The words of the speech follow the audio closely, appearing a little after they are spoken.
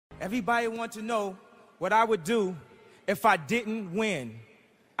Everybody wants to know what I would do if I didn't win.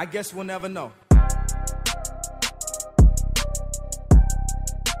 I guess we'll never know.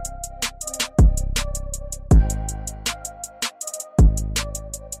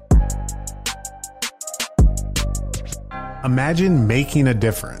 Imagine making a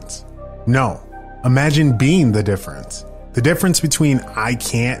difference. No, imagine being the difference. The difference between I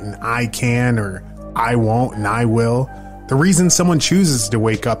can't and I can, or I won't and I will. The reason someone chooses to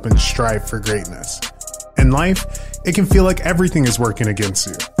wake up and strive for greatness. In life, it can feel like everything is working against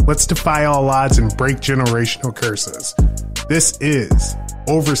you. Let's defy all odds and break generational curses. This is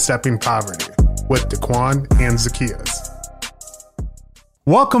Overstepping Poverty with Daquan and Zacchaeus.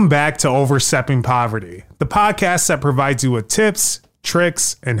 Welcome back to Overstepping Poverty, the podcast that provides you with tips,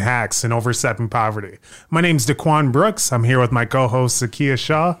 tricks, and hacks in overstepping poverty. My name's Daquan Brooks. I'm here with my co-host Zacchaeus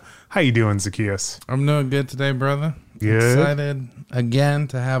Shaw. How you doing, Zacchaeus? I'm doing good today, brother. Good. Excited again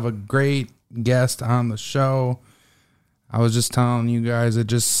to have a great guest on the show. I was just telling you guys, it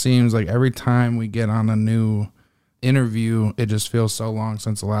just seems like every time we get on a new interview, it just feels so long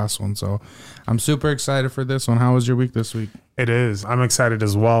since the last one. So I'm super excited for this one. How was your week this week? It is. I'm excited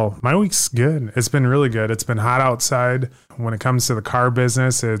as well. My week's good. It's been really good. It's been hot outside. When it comes to the car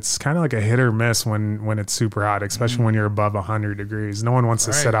business, it's kind of like a hit or miss when it's super hot, especially when you're above 100 degrees. No one wants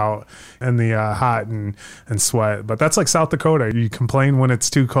to sit out in the hot and sweat. But that's like South Dakota. You complain when it's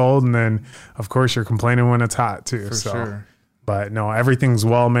too cold, and then, of course, you're complaining when it's hot, too. For sure. But no, everything's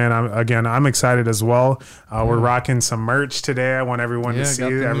well, man. I'm excited as well. We're rocking some merch today. I want everyone to see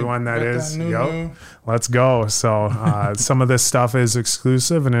it. Everyone that is. Yep. Let's go. So some of this stuff is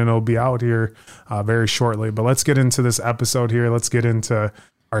exclusive and it'll be out here very shortly. But let's get into this episode here. Let's get into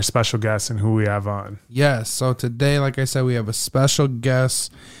our special guest and who we have on. Yes. So today, like I said, we have a special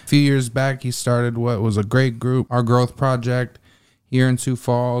guest. A few years back, he started what was a great group, Our Growth Project, here in Sioux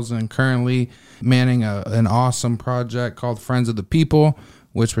Falls, and currently manning an awesome project called Friends of the People,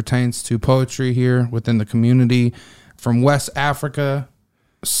 which pertains to poetry here within the community. From West Africa,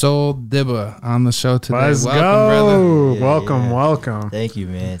 Sul Dibba on the show today. Let's welcome, go. brother. Welcome. Thank you,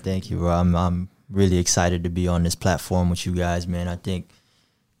 man. Thank you, bro. I'm really excited to be on this platform with you guys, man. I think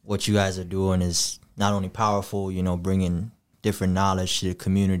what you guys are doing is not only powerful, bringing different knowledge to the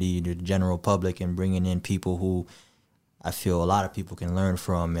community, to the general public, and bringing in people who I feel a lot of people can learn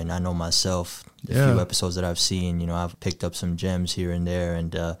from. And I know myself, the few episodes that I've seen, I've picked up some gems here and there.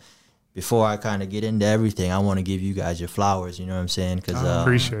 And before I kind of get into everything, I want to give you guys your flowers, you know what I'm saying? Because I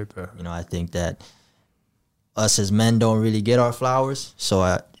appreciate that. I think that us as men don't really get our flowers.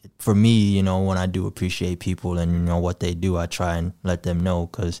 So for me, when I do appreciate people and, what they do, I try and let them know,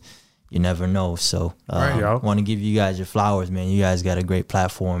 because you never know. So I want to give you guys your flowers, man. You guys got a great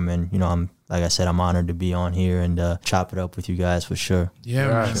platform, and, like I said, I'm honored to be on here and chop it up with you guys for sure.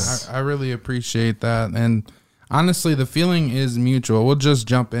 Yeah, yes. I really appreciate that. And honestly, the feeling is mutual. We'll just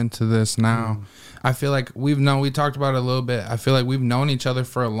jump into this now. I feel like we talked about it a little bit. I feel like we've known each other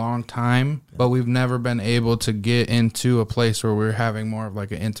for a long time, but we've never been able to get into a place where we're having more of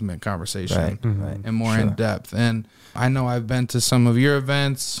like an intimate conversation and more in depth. And I know I've been to some of your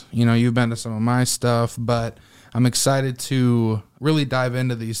events, you've been to some of my stuff, but I'm excited to really dive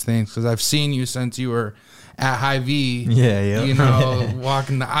into these things because I've seen you since you were at Hy-Vee.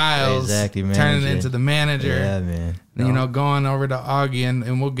 Walking the aisles, turning into the manager. Yeah, man. Going over to Augie,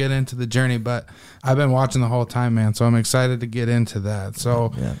 and we'll get into the journey. But I've been watching the whole time, man, so I'm excited to get into that.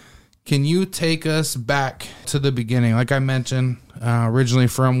 So can you take us back to the beginning? Like I mentioned, originally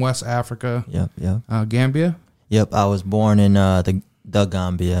from West Africa. Gambia? Yep, I was born in the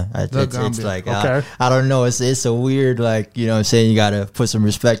Gambia. It's like, I don't know. It's a weird, like, I'm saying, you got to put some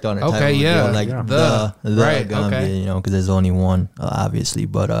respect on it. The Gambia, because there's only one, obviously.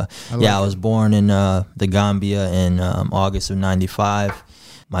 But I was born in the Gambia in August of 95.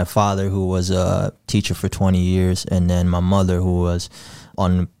 My father, who was a teacher for 20 years, and then my mother, who was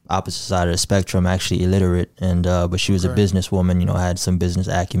on the opposite side of the spectrum, actually illiterate, and but she was a businesswoman, had some business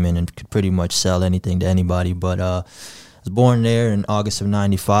acumen and could pretty much sell anything to anybody. But I was born there in August of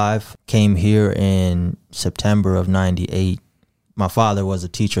 95, came here in September of 98. My father was a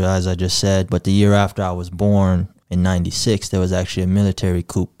teacher, as I just said, but the year after I was born, in 96, there was actually a military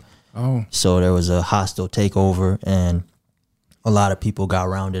coup. So there was a hostile takeover, and a lot of people got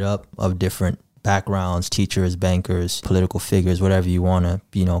rounded up of different backgrounds, teachers, bankers, political figures, whatever you want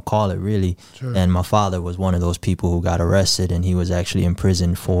to, call it, really. Sure. And my father was one of those people who got arrested, and he was actually in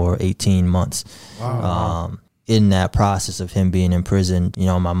prison for 18 months. Wow. In that process of him being in prison,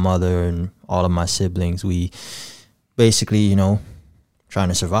 my mother and all of my siblings, we basically, trying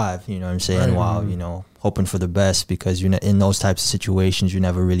to survive, what I'm saying, while, hoping for the best, because in those types of situations, you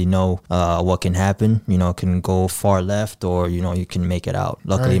never really know what can happen. You know, it can go far left, or, you know, you can make it out.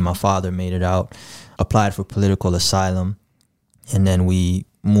 Luckily, my father made it out, applied for political asylum, and then we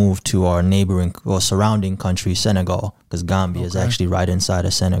moved to our neighboring or surrounding country, Senegal, because Gambia is actually right inside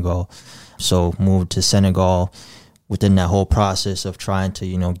of Senegal. So moved to Senegal. Within that whole process of trying to,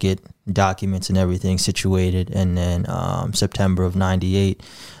 you know, get documents and everything situated, and then September of '98,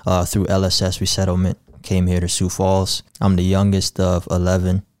 through LSS resettlement, came here to Sioux Falls. I'm the youngest of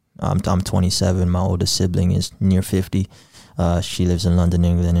 11. I'm 27. My oldest sibling is near 50. She lives in London,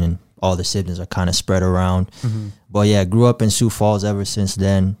 England, and all the siblings are kind of spread around. But yeah, grew up in Sioux Falls ever since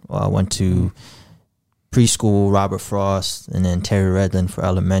then. Went to preschool, Robert Frost, and then Terry Redland for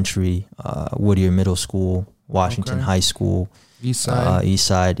elementary, Whittier Middle School, Washington High School, East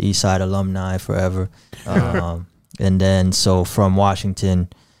Side alumni forever. And then so from Washington,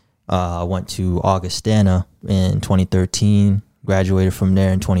 I went to Augustana in 2013, graduated from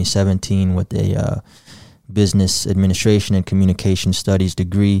there in 2017 with a business administration and communication studies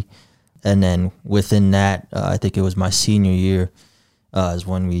degree. And then within that, I think it was my senior year, is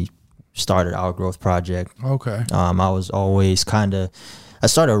when we started our growth project. Okay. I was always I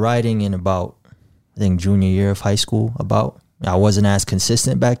started writing in about, I think, junior year of high school. I wasn't as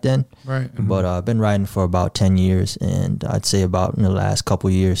consistent back then, right? But I've been writing for about 10 years, and I'd say about in the last couple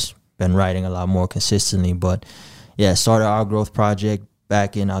of years, been writing a lot more consistently. But yeah, started our growth project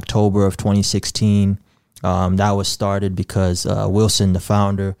back in October of 2016. That was started because Wilson, the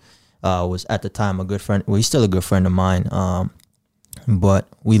founder, was at the time a good friend. Well, he's still a good friend of mine. But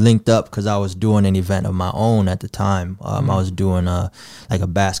we linked up because I was doing an event of my own at the time. I was doing like a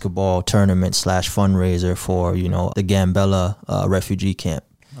basketball tournament / fundraiser for, you know, the Gambia refugee camp.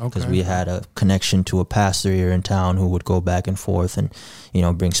 Because we had a connection to a pastor here in town who would go back and forth and, you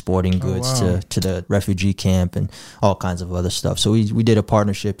know, bring sporting goods to the refugee camp and all kinds of other stuff. So we did a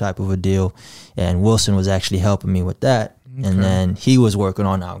partnership type of a deal, and Wilson was actually helping me with that. And then he was working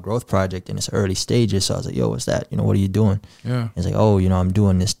on our growth project in its early stages. So I was like, yo, what's that? You know, what are you doing? Yeah. He's like, oh, you know, I'm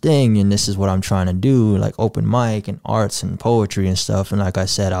doing this thing, and this is what I'm trying to do, like open mic and arts and poetry and stuff. And like I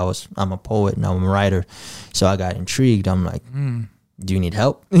said, I'm a poet and I'm a writer. So I got intrigued. I'm like, do you need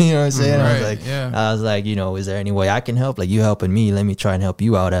help? You know what I'm saying? Right, I was like, you know, is there any way I can help? Like, you helping me, let me try and help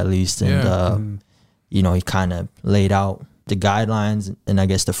you out at least. And, you know, he kind of laid out the guidelines and I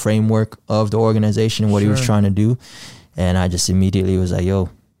guess the framework of the organization and what he was trying to do. And I just immediately was like, yo,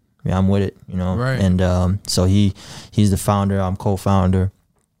 yeah, I'm with it, you know? Right. And so he's the founder, I'm co-founder.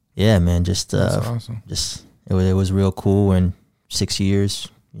 Yeah, man, just that's awesome. Just it was real cool, and 6 years,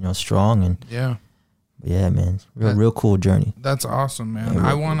 you know, strong. And yeah, man, real cool journey. That's awesome, man.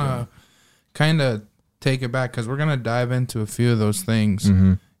 I want to kind of take it back because we're going to dive into a few of those things.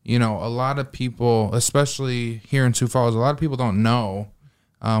 You know, a lot of people, especially here in Sioux Falls, a lot of people don't know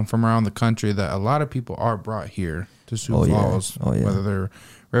from around the country that a lot of people are brought here to Sioux Falls, whether they're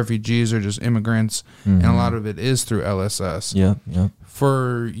refugees or just immigrants, and a lot of it is through LSS. Yeah.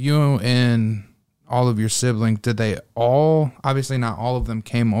 For you and all of your siblings, did they all, obviously not all of them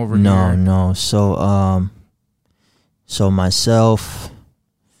came over here? No. So myself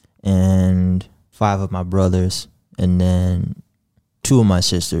and 5 of my brothers, and then 2 of my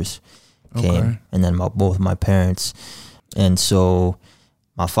sisters came, and then both my parents. And so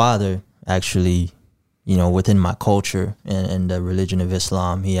my father actually, you know, within my culture and the religion of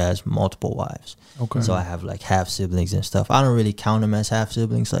Islam, he has multiple wives. So I have like half siblings and stuff. I don't really count them as half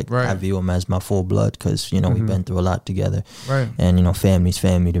siblings. Like I view them as my full blood because, you know, we've been through a lot together. And, you know, family's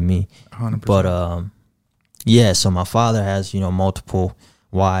family to me. 100%. But, yeah, so my father has, you know, multiple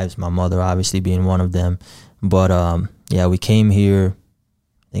wives, my mother obviously being one of them. But, yeah, we came here,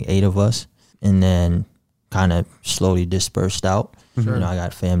 I think 8 of us, and then kind of slowly dispersed out. You know, I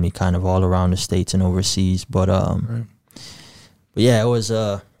got family kind of all around the States and overseas, but yeah, it was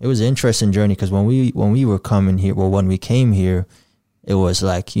an interesting journey because when we were coming here, well, when we came here, it was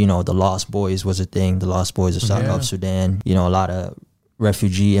like, you know, the Lost Boys was a thing, the Lost Boys of South Sudan, you know, a lot of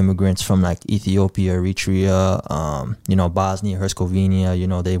refugee immigrants from like Ethiopia, Eritrea, you know, Bosnia, Herzegovina, you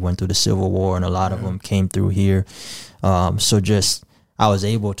know, they went through the Civil War and a lot of them came through here. So just, I was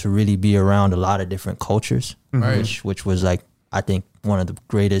able to really be around a lot of different cultures, which was like, I think one of the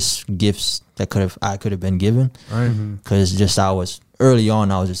greatest gifts that I could have been given. Because just I was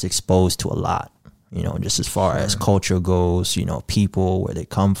just exposed to a lot, you know, just as far as culture goes, you know, people, where they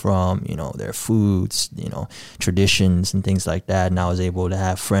come from, you know, their foods, you know, traditions and things like that. And I was able to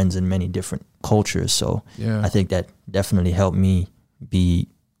have friends in many different cultures. So I think that definitely helped me be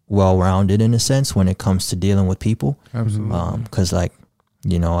well-rounded in a sense when it comes to dealing with people. Absolutely. Because like,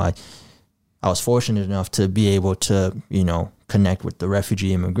 you know, I was fortunate enough to be able to, you know, connect with the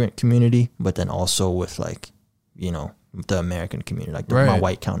refugee immigrant community, but then also with like, you know, the American community, like my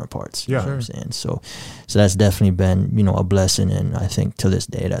white counterparts. You know what I'm saying? So that's definitely been, you know, a blessing. And I think to this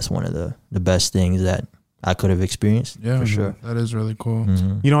day, that's one of the best things that I could have experienced. Yeah, for sure. That is really cool.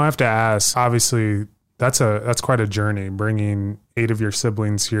 Mm-hmm. You know, I have to ask, obviously that's quite a journey, bringing 8 of your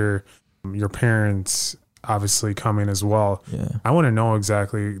siblings here, your parents obviously coming as well. Yeah. I want to know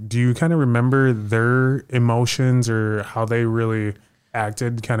exactly, do you kind of remember their emotions or how they really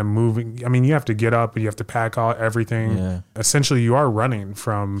acted, kind of moving? I mean, you have to get up and you have to pack out everything. Yeah. Essentially, you are running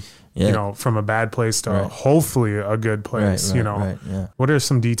from, you know, from a bad place to hopefully a good place, you know. What are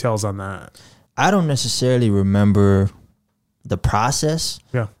some details on that? I don't necessarily remember the process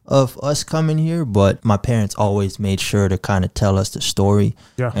of us coming here, but my parents always made sure to kind of tell us the story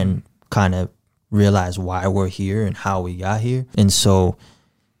and kind of realize why we're here and how we got here. And so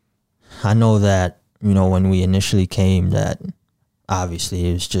I know that, you know, when we initially came, that obviously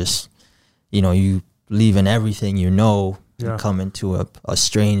it was just, you know, you leaving everything, you know, and coming to a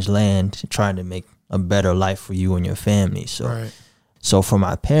strange land, trying to make a better life for you and your family. So, so for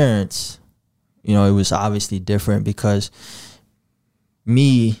my parents, you know, it was obviously different because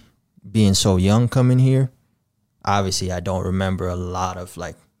me being so young coming here, obviously I don't remember a lot of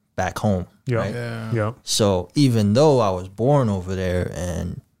like back home. So even though I was born over there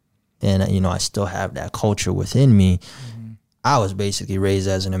and you know, I still have that culture within me, I was basically raised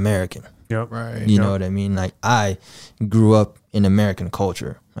as an American. You know what I mean? Like I grew up in American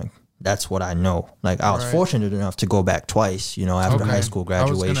culture. Like that's what I know. Like I was fortunate enough to go back twice, you know, after high school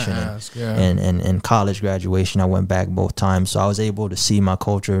graduation and college graduation. I went back both times. So I was able to see my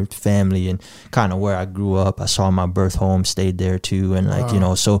culture, family, and kind of where I grew up. I saw my birth home, stayed there too. And like, you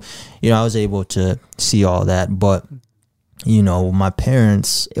know, so, you know, I was able to see all that. But, you know, my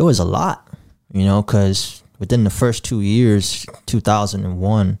parents, it was a lot, you know, because within the first 2 years,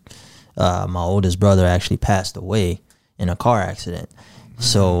 2001, my oldest brother actually passed away in a car accident.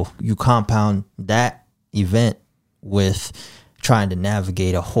 So you compound that event with trying to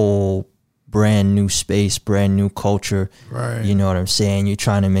navigate a whole brand new space, brand new culture. You know what I'm saying? You're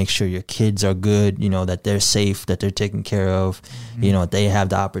trying to make sure your kids are good, you know, that they're safe, that they're taken care of, you know, they have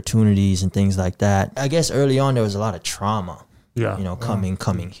the opportunities and things like that. I guess early on there was a lot of trauma, you know,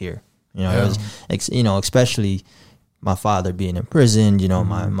 coming here. You know, it was, you know, especially my father being in prison, you know,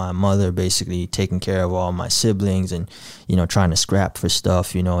 my mother basically taking care of all my siblings and, you know, trying to scrap for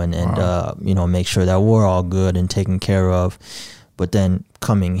stuff, you know, and you know, make sure that we're all good and taken care of. But then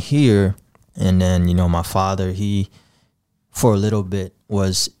coming here, and then, you know, my father, he, for a little bit,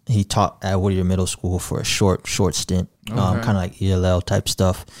 he taught at Whittier Middle School for a short stint, kind of like ELL type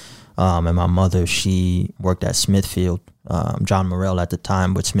stuff. And my mother, she worked at Smithfield, John Morrell at the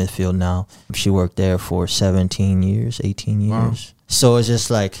time, but Smithfield now. She worked there for 18 years. So it's just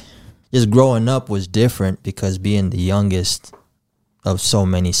like, just growing up was different because being the youngest of so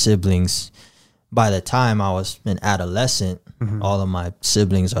many siblings, by the time I was an adolescent, all of my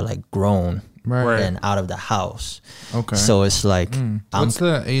siblings are like grown and out of the house. So it's like... What's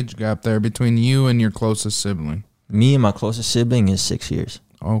the age gap there between you and your closest sibling? Me and my closest sibling is 6 years.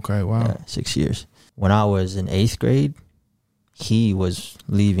 Okay, wow. Yeah, 6 years. When I was in 8th grade, he was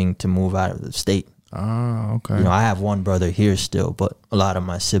leaving to move out of the state. Oh, okay. You know, I have one brother here still, but a lot of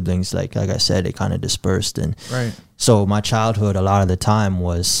my siblings, like I said, they kind of dispersed. And so my childhood, a lot of the time,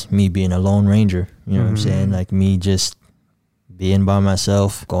 was me being a lone ranger. You know what I'm saying? Like me just being by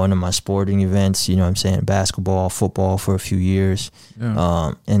myself, going to my sporting events, you know what I'm saying? Basketball, football for a few years.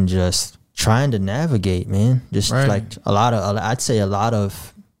 And just trying to navigate, man. Just like I'd say a lot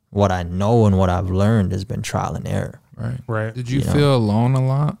of what I know and what I've learned has been trial and error. Did you feel alone a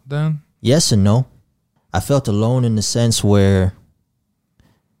lot then? Yes and no. I felt alone in the sense where,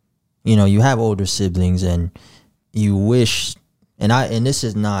 you know, you have older siblings and you wish, and this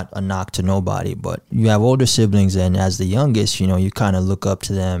is not a knock to nobody, but you have older siblings and as the youngest, you know, you kind of look up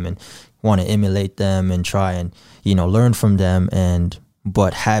to them and want to emulate them and try and, you know, learn from them.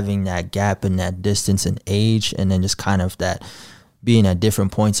 But having that gap and that distance in age, and then just kind of that being at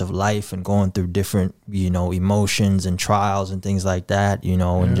different points of life and going through different, you know, emotions and trials and things like that, you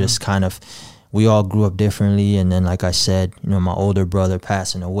know, and just kind of, we all grew up differently. And then, like I said, you know, my older brother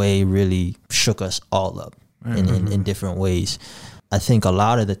passing away really shook us all up in different ways. I think a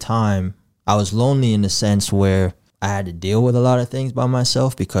lot of the time I was lonely in the sense where I had to deal with a lot of things by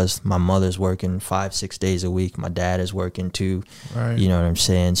myself because my mother's working 5-6 days a week. My dad is working too. You know what I'm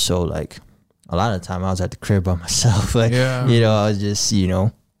saying? So like a lot of the time I was at the crib by myself. Like, you know, I was just, you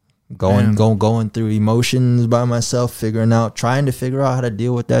know, going through emotions by myself, trying to figure out how to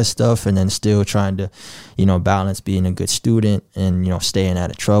deal with that stuff, and then still trying to, balance being a good student and, staying out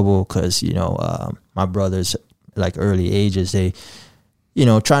of trouble. Cause, my brothers, like early ages, they,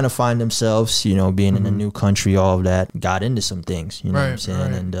 trying to find themselves, being in a new country, all of that, got into some things, you know what I'm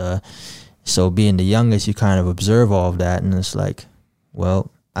saying? And, so being the youngest, you kind of observe all of that, and it's like,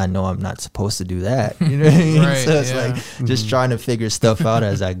 well, I know I'm not supposed to do that. You know what I mean? So it's like just trying to figure stuff out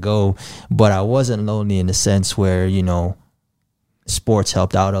as I go. But I wasn't lonely in the sense where, sports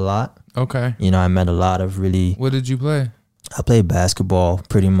helped out a lot. Okay. I met a lot of really... What did you play? I played basketball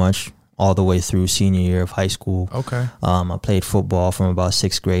pretty much all the way through senior year of high school. Okay. I played football from about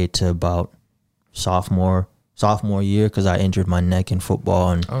 6th grade to about sophomore year because I injured my neck in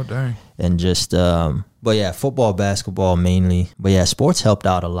football. And, oh, dang. And just... but yeah, football, basketball mainly. But yeah, sports helped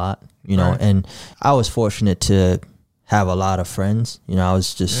out a lot, and I was fortunate to have a lot of friends.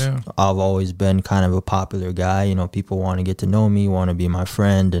 I've always been kind of a popular guy. People want to get to know me, want to be my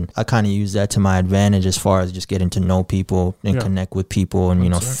friend. And I kind of use that to my advantage as far as just getting to know people and connect with people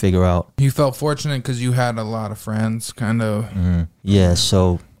and, figure out. You felt fortunate because you had a lot of friends, kind of. Mm-hmm. Yeah,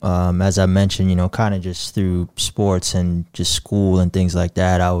 so as I mentioned, kind of just through sports and just school and things like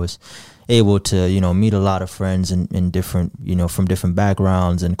that, I was able to, meet a lot of friends in different, from different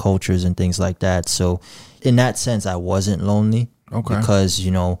backgrounds and cultures and things like that. So in that sense, I wasn't lonely because,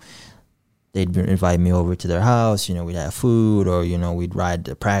 they'd invite me over to their house, we'd have food, or, we'd ride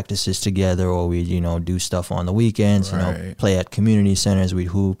the practices together, or we'd, do stuff on the weekends, play at community centers, we'd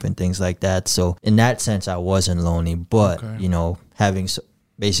hoop and things like that. So in that sense, I wasn't lonely, but, having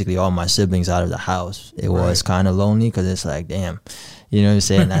basically all my siblings out of the house, it was kind of lonely because it's like, damn, you know what I'm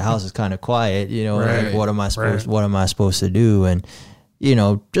saying? That house is kind of quiet, like what am I supposed to do? And,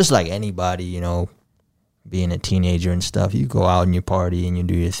 just like anybody, being a teenager and stuff, you go out and you party and you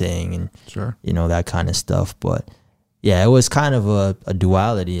do your thing and, that kind of stuff. But yeah, it was kind of a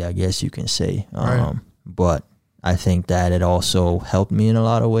duality, I guess you can say. But I think that it also helped me in a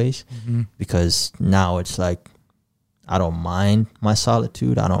lot of ways because now it's like, I don't mind my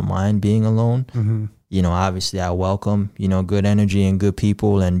solitude. I don't mind being alone. Mm-hmm. Obviously I welcome, good energy and good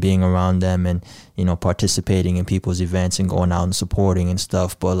people and being around them and, participating in people's events and going out and supporting and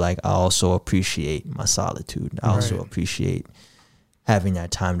stuff. But like, I also appreciate my solitude. I also appreciate having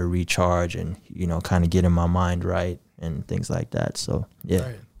that time to recharge and, kind of getting my mind right and things like that. So, yeah.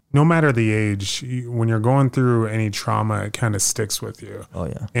 Right. No matter the age, when you're going through any trauma, it kind of sticks with you. Oh,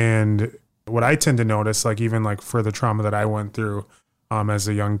 yeah. And what I tend to notice, like even like for the trauma that I went through as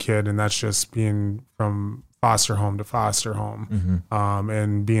a young kid, and that's just being from foster home to foster home,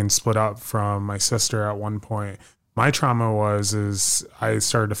 and being split up from my sister at one point. My trauma is I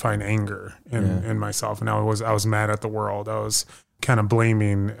started to find anger in myself, and I was mad at the world. I was kind of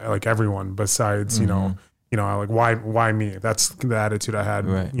blaming like everyone besides, like why me? That's the attitude I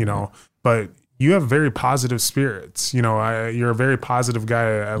had, but you have very positive spirits. You're a very positive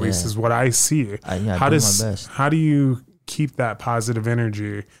guy, at least is what I see. How do you keep that positive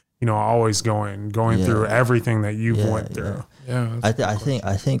energy, always going through everything that you've went through? Yeah. I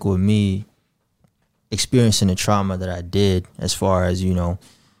think with me experiencing the trauma that I did, as far as,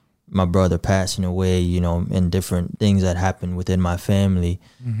 my brother passing away, and different things that happened within my family,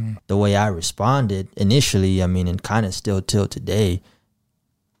 the way I responded initially, and kind of still till today,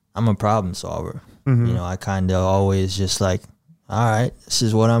 I'm a problem solver. I kind of always just like, all right, this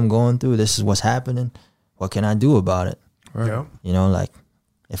is what I'm going through. This is what's happening. What can I do about it? Right. Like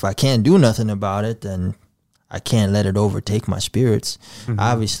if I can't do nothing about it, then I can't let it overtake my spirits.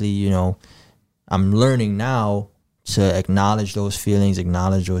 Obviously, I'm learning now to acknowledge those feelings,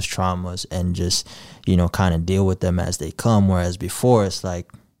 acknowledge those traumas, and just, kind of deal with them as they come. Whereas before it's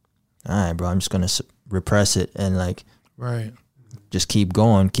like, all right, bro, I'm just going to repress it and like, just keep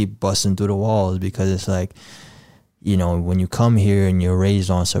going, keep busting through the walls, because it's like, when you come here and you're raised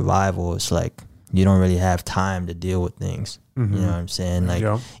on survival, it's like you don't really have time to deal with things. You know what I'm saying? Like,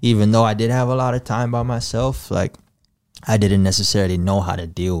 even though I did have a lot of time by myself, like I didn't necessarily know how to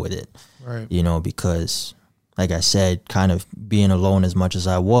deal with it, because like I said, kind of being alone as much as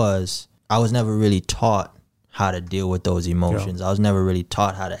I was never really taught how to deal with those emotions. I was never really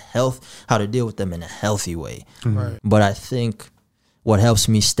taught how to deal with them in a healthy way. But I think what helps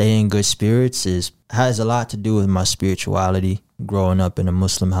me stay in good spirits has a lot to do with my spirituality. Growing up in a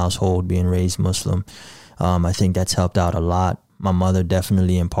Muslim household, being raised Muslim, I think that's helped out a lot. My mother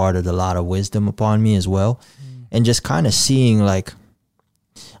definitely imparted a lot of wisdom upon me as well. And just kind of seeing, like,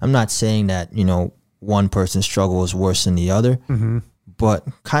 I'm not saying that, one person's struggle is worse than the other, but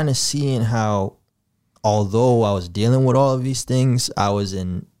kind of seeing how, although I was dealing with all of these things, I was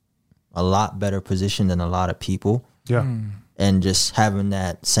in a lot better position than a lot of people. Yeah. And just having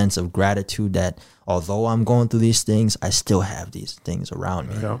that sense of gratitude that although I'm going through these things, I still have these things around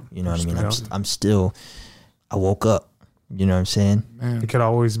me. Yeah. You know what I mean? I'm still, I woke up. You know what I'm saying? Man. It could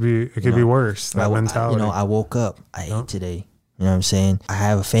always be, it could be worse. That mentality. I woke up. I ate today. You know what I'm saying? I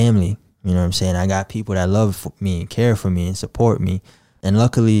have a family. You know what I'm saying? I got people that love me and care for me and support me. And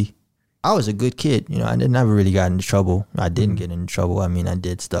luckily, I was a good kid. You know, I never really got into trouble. I didn't get into trouble. I mean, I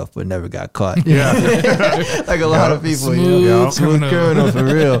did stuff, but never got caught. Yeah. Like a lot of people. Smooth criminal for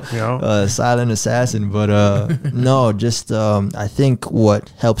real. Silent assassin. But no, just I think what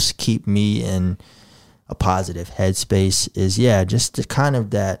helps keep me in a positive headspace is just the kind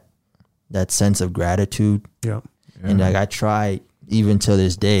of that sense of gratitude. Yeah. And like I try even till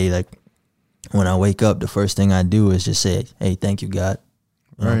this day, like when I wake up, the first thing I do is just say, hey, thank you, God.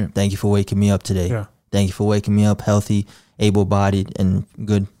 Right. Thank you for waking me up today. Yeah. Thank you for waking me up healthy, able-bodied, and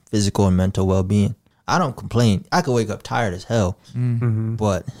good physical and mental well-being. I don't complain. I could wake up tired as hell,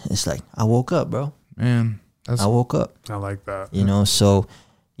 but it's like I woke up, bro. Man, I woke up. I like that. You know, so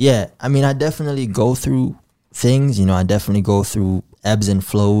yeah, I mean, I definitely go through things. You know, I definitely go through ebbs and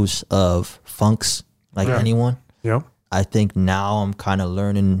flows of funks like anyone. Yep. I think now I'm kind of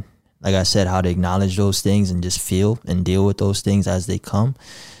learning, like I said, how to acknowledge those things and just feel and deal with those things as they come.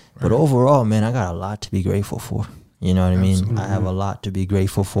 Right. But overall, man, I got a lot to be grateful for. You know what I mean? I have a lot to be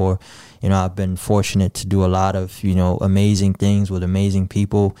grateful for. You know, I've been fortunate to do a lot of, you know, amazing things with amazing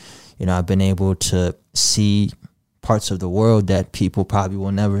people. You know, I've been able to see parts of the world that people probably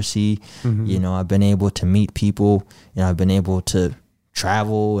will never see. You know, I've been able to meet people. You know, I've been able to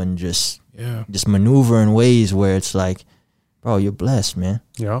travel and just maneuver in ways where it's like, bro, you're blessed, man.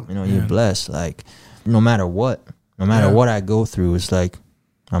 Yeah. You know, you're blessed. Like, no matter what I go through, it's like,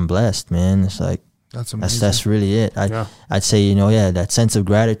 I'm blessed, man. It's like, that's amazing. That's really it. I'd say, you know, that sense of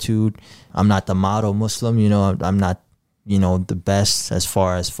gratitude. I'm not the model Muslim, you know, I'm not, you know, the best as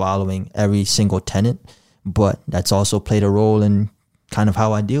far as following every single tenet, but that's also played a role in kind of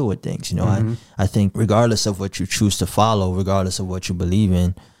how I deal with things. You know, I think regardless of what you choose to follow, regardless of what you believe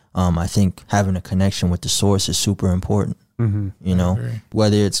in, I think having a connection with the source is super important. You know,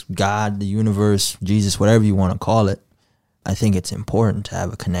 whether it's God, the universe, Jesus, whatever you want to call it, I think it's important to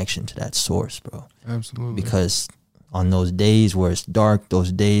have a connection to that source, bro. Absolutely. Because on those days where it's dark,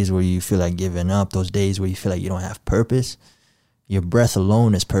 those days where you feel like giving up, those days where you feel like you don't have purpose, your breath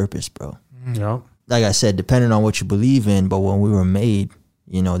alone is purpose, bro. Yeah. Like I said, depending on what you believe in, but when we were made,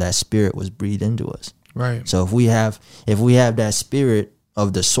 you know, that spirit was breathed into us. Right. So if we have that spirit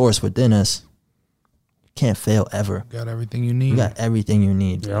of the source within us, you can't fail ever. You got everything you need. You got everything you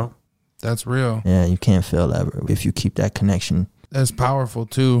need. Yeah. That's real. Yeah, you can't fail ever if you keep that connection. That's powerful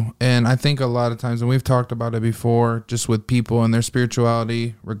too. And I think a lot of times, and we've talked about it before, just with people and their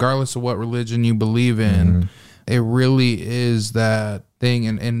spirituality, regardless of what religion you believe in, it really is that thing.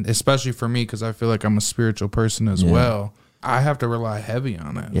 And especially for me, because I feel like I'm a spiritual person as well, I have to rely heavy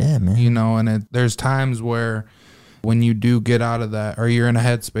on it. Yeah, man. You know, and there's times where when you do get out of that, or you're in a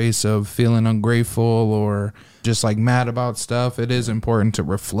headspace of feeling ungrateful or just like mad about stuff, it is important to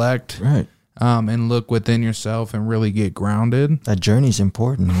reflect. Right. And look within yourself and really get grounded. That journey's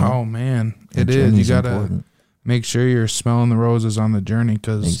important. Man. Oh man, it is. You gotta make sure you're smelling the roses on the journey.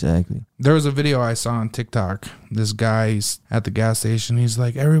 Because exactly. There was a video I saw on TikTok. This guy's at the gas station. He's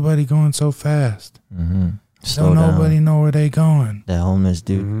like, everybody going so fast. Don't nobody know where they going. That homeless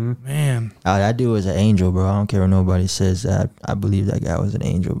dude. Man. That dude was an angel, bro. I don't care what nobody says. I believe that guy was an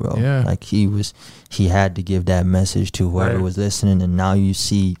angel, bro. Yeah. Like he had to give that message to whoever was listening, and now you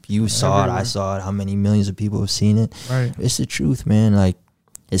saw it, I saw it, how many millions of people have seen it. Right. It's the truth, man. Like,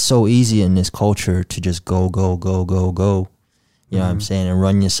 it's so easy in this culture to just go. You know what I'm saying? And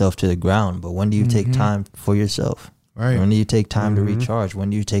run yourself to the ground. But when do you take time for yourself? Right. When do you take time to recharge? When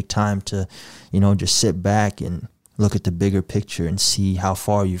do you take time to, you know, just sit back and look at the bigger picture and see how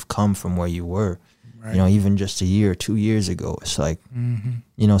far you've come from where you were? Right. You know, even just a year or 2 years ago, it's like,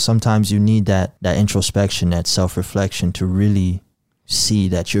 you know, sometimes you need that introspection, that self-reflection to really see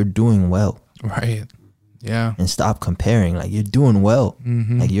that you're doing well. Right. Yeah. And stop comparing. Like, you're doing well.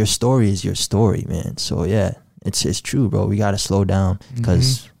 Like, your story is your story, man. So, yeah, it's true, bro. We got to slow down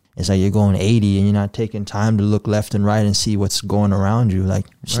because it's like you're going 80 and you're not taking time to look left and right and see what's going around you. Like,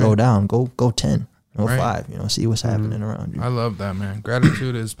 slow down. Go 10. Go 5, you know, see what's happening around you. I love that, man.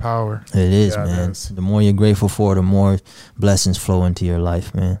 Gratitude is power. It is, man. The more you're grateful for, the more blessings flow into your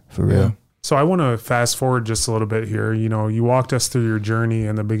life, man. For real. So I want to fast forward just a little bit here. You know, you walked us through your journey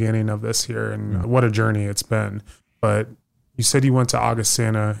in the beginning of this year, and what a journey it's been. But You said you went to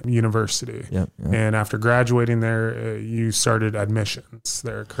Augustana University. Yep. And after graduating there, you started admissions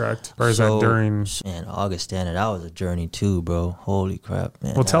there, correct? Or is that during? Man, Augustana, that was a journey too, bro. Holy crap,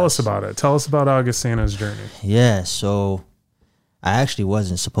 man. Well, tell us about it. Tell us about Augustana's journey. Yeah, so I actually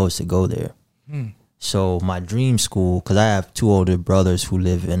wasn't supposed to go there. So my dream school, because I have 2 older brothers who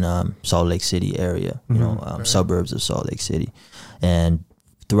live in Salt Lake City area, suburbs of Salt Lake City. And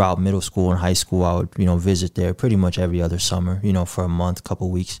throughout middle school and high school, I would, visit there pretty much every other summer, for a month,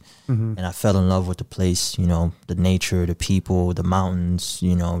 couple weeks. And I fell in love with the place, the nature, the people, the mountains,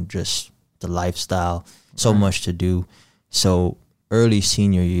 just the lifestyle, so much to do. So early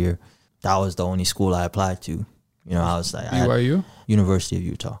senior year, that was the only school I applied to. I was like, BYU? University of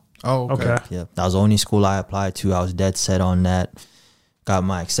Utah. Oh, okay. Yeah, that was the only school I applied to. I was dead set on that. Got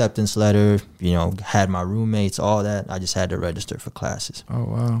my acceptance letter, had my roommates, all that. I just had to register for classes. Oh,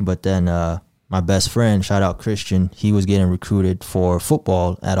 wow. But then my best friend, shout out Christian, he was getting recruited for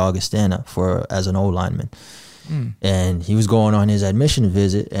football at Augustana as an O-lineman. And he was going on his admission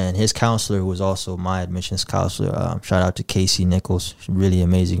visit, and his counselor, who was also my admissions counselor, shout out to Casey Nichols, really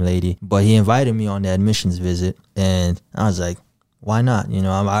amazing lady. But he invited me on the admissions visit, and I was like, why not? I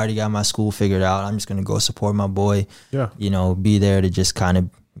already got my school figured out. I'm just going to go support my boy. Yeah. Be there to just kind of,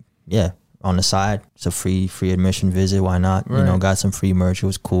 on the side. It's a free admission visit. Why not? Right. Got some free merch. It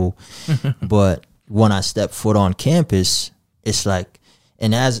was cool. But when I stepped foot on campus, it's like,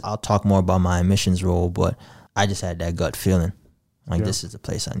 and as I'll talk more about my admissions role, but I just had that gut feeling. Like, this is the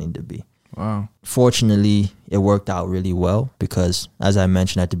place I need to be. Wow. Fortunately, it worked out really well because, as I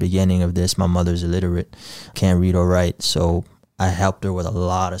mentioned at the beginning of this, my mother's illiterate, can't read or write. So I helped her with a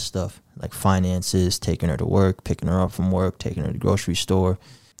lot of stuff, like finances, taking her to work, picking her up from work, taking her to the grocery store,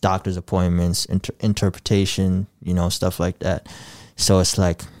 doctor's appointments, interpretation, stuff like that. So it's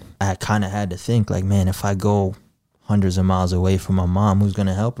like I kind of had to think, like, man, if I go hundreds of miles away from my mom, who's going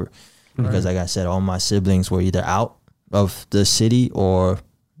to help her? Because like I said, all my siblings were either out of the city or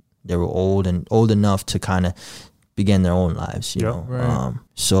they were old enough to kind of begin their own lives, you know. Right.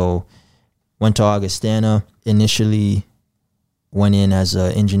 So went to Augustana, initially went in as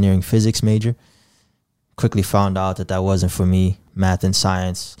an engineering physics major. Quickly found out that wasn't for me. Math and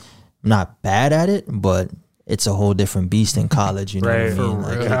science, I'm not bad at it, but it's a whole different beast in college, you know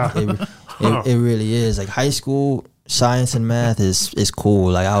what I mean? Like it really is. Like high school, science and math is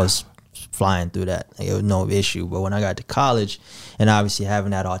cool. Like I was flying through that. Like, it was no issue. But when I got to college, and obviously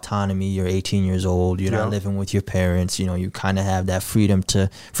having that autonomy, you're 18 years old, you're not living with your parents, you kind of have that freedom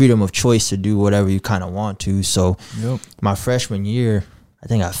of choice to do whatever you kind of want to. So my freshman year, I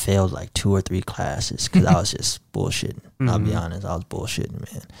think I failed like 2 or 3 classes because I was just bullshitting. I'll be honest, I was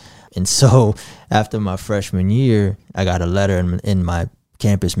bullshitting, man. And so after my freshman year, I got a letter in my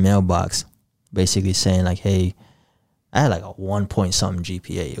campus mailbox basically saying like, hey, I had like a 1 point something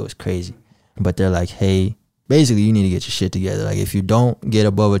GPA. It was crazy. But they're like, hey, basically you need to get your shit together. Like if you don't get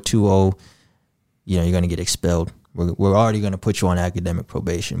above a 2.0, you're going to get expelled. We're already going to put you on academic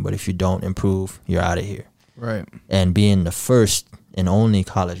probation. But if you don't improve, you're out of here. Right. And being the first and only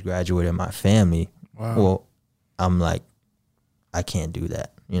college graduate in my family, well, I'm like, I can't do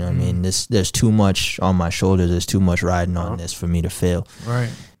that. You know what I mean? There's too much on my shoulders. There's too much riding on this for me to fail. Right.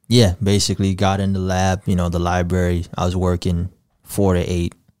 Yeah, basically got in the lab, the library. I was working 4 to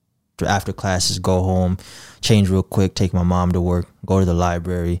 8. After classes, go home, change real quick, take my mom to work, go to the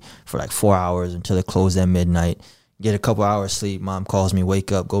library for like 4 hours until it closed at midnight. Get a couple hours sleep. Mom calls me,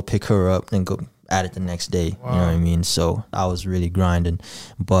 wake up, go pick her up, then go at it the next day. Wow. You know what I mean? So I was really grinding.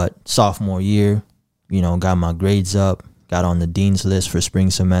 But sophomore year, got my grades up, got on the dean's list for spring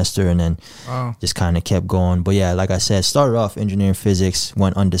semester, and then just kind of kept going. But yeah, like I said, started off engineering physics,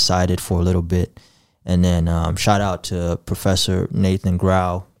 went undecided for a little bit. And then shout out to Professor Nathan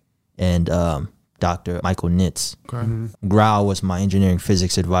Grau and Dr. Michael Nitz. Okay. Grau was my engineering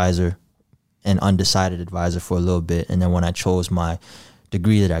physics advisor and undecided advisor for a little bit. And then when I chose my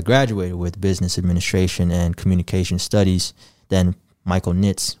degree that I graduated with, business administration and communication studies, then Michael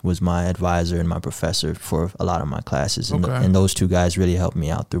Nitz was my advisor and my professor for a lot of my classes. And those two guys really helped me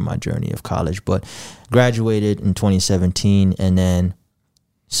out through my journey of college. But graduated in 2017. And then,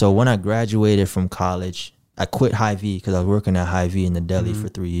 so when I graduated from college, I quit Hy-Vee because I was working at Hy-Vee in the deli for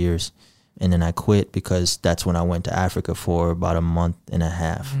 3 years. And then I quit because that's when I went to Africa for about a month and a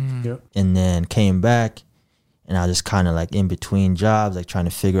half. And then came back, and I was just kind of like in between jobs, like trying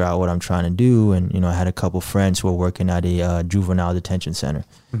to figure out what I'm trying to do. And, I had a couple friends who were working at a juvenile detention center,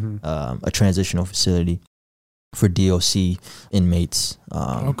 a transitional facility for DOC inmates.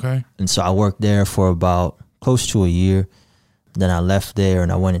 And so I worked there for about close to a year. Then I left there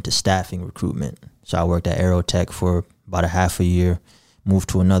and I went into staffing recruitment. So I worked at Aerotech for about a half a year. Moved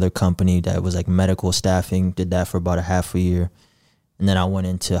to another company that was like medical staffing, did that for about a half a year. And then I went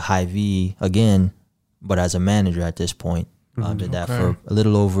into Hy-Vee again, but as a manager at this point. Did that for a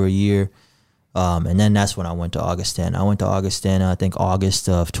little over a year. And then that's when I went to Augustana. I went to Augustana, I think August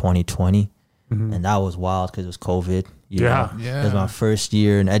of 2020. And that was wild because it was COVID. You know? It was my first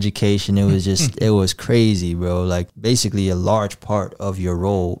year in education. It was just, it was crazy, bro. Like basically a large part of your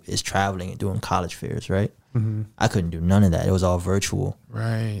role is traveling and doing college fairs, right? I couldn't do none of that. It was all virtual.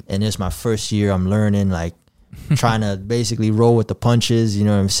 Right. And it's my first year. I'm learning, like trying to basically roll with the punches, you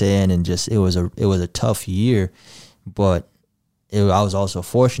know what I'm saying? And just, it was a tough year, but I was also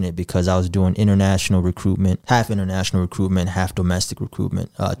fortunate because I was doing international recruitment, half domestic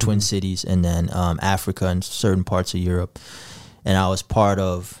recruitment, Twin Cities, and then Africa and certain parts of Europe. And I was part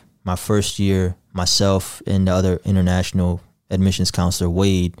of my first year, myself and the other international admissions counselor,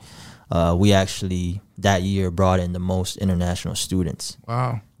 Wade. We actually that year brought in the most international students.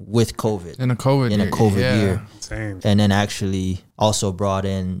 Wow. With COVID. In a COVID year. Insane. And then actually also brought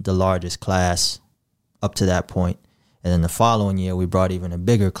in the largest class up to that point. And then the following year, we brought even a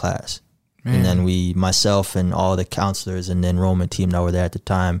bigger class. Man. And then myself and all the counselors and the enrollment team that were there at the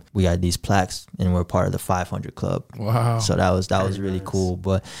time, we had these plaques and we're part of the 500 club. Wow. So that was really cool.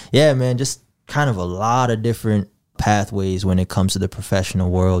 But yeah, man, just kind of a lot of different pathways when it comes to the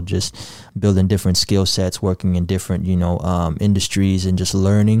professional world, just building different skill sets, working in different, industries, and just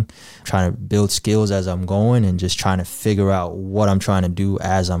learning, trying to build skills as I'm going, and just trying to figure out what I'm trying to do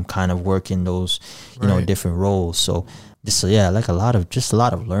as I'm kind of working those, different roles. So like a lot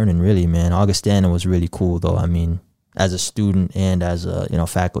of learning, really, man. Augustana was really cool, though. I mean, as a student and as a,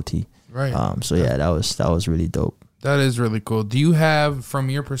 faculty. Right. That was really dope. That is really cool. Do you have, from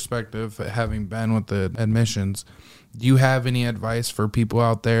your perspective, having been with the admissions, do you have any advice for people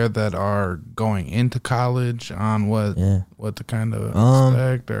out there that are going into college on what to kind of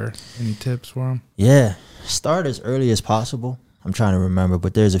expect, or any tips for them? Yeah, start as early as possible. I'm trying to remember,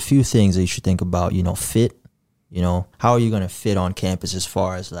 but there's a few things that you should think about. Fit. How are you going to fit on campus as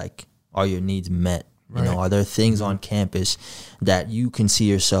far as like, are your needs met? Right. Are there things on campus that you can see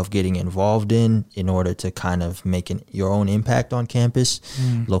yourself getting involved in order to kind of make your own impact on campus?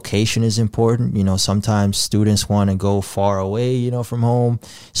 Location is important. Sometimes students want to go far away, from home.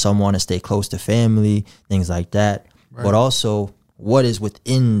 Some want to stay close to family, things like that. Right. But also, what is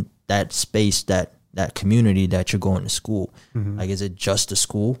within that space, that community that you're going to school? Like, is it just a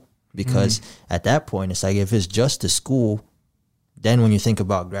school? Because at that point, it's like, if it's just a school, then when you think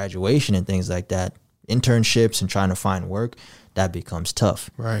about graduation and things like that, internships and trying to find work, that becomes tough.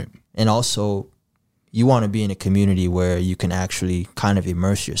 Right. And also, you want to be in a community where you can actually kind of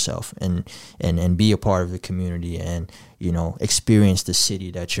immerse yourself and be a part of the community and, experience the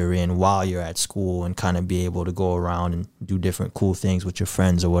city that you're in while you're at school, and kind of be able to go around and do different cool things with your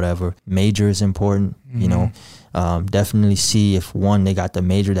friends or whatever. Major is important, definitely see if they got the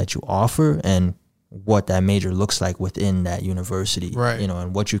major that you offer and what that major looks like within that university, right?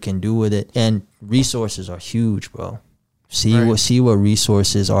 And what you can do with it. And resources are huge, bro. See what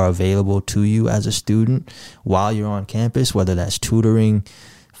resources are available to you as a student while you're on campus, whether that's tutoring,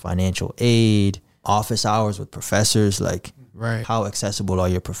 financial aid, office hours with professors. Like, how accessible are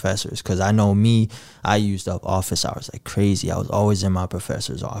your professors? Because I know I used up office hours like crazy. I was always in my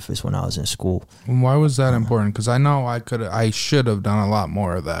professor's office when I was in school. And why was that important? Because I know I should have done a lot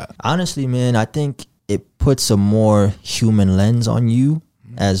more of that. Honestly, man, I think it puts a more human lens on you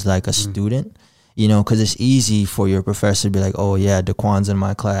as like a student. Because it's easy for your professor to be like, oh yeah, Daquan's in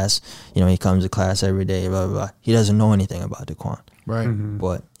my class. He comes to class every day, blah, blah, blah. He doesn't know anything about Daquan. Right.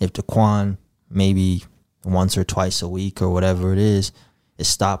 But if Daquan maybe once or twice a week or whatever it is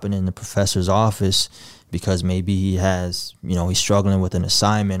stopping in the professor's office because maybe he has, he's struggling with an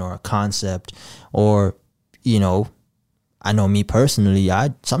assignment or a concept, or, I know me personally,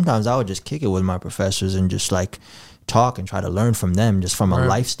 sometimes I would just kick it with my professors and just like talk and try to learn from them just from a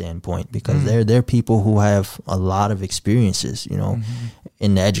life standpoint, because they're people who have a lot of experiences,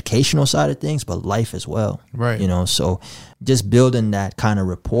 in the educational side of things, but life as well. Right. So just building that kind of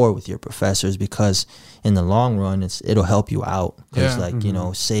rapport with your professors, because in the long run, it'll help you out.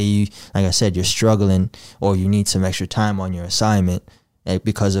 Because say you, like I said, you're struggling or you need some extra time on your assignment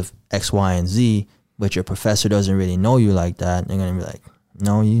because of X, Y, and Z, but your professor doesn't really know you like that. They're going to be like,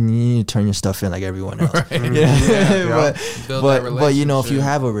 no, you need to turn your stuff in like everyone else. Right. But if you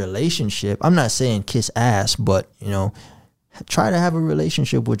have a relationship, I'm not saying kiss ass, but try to have a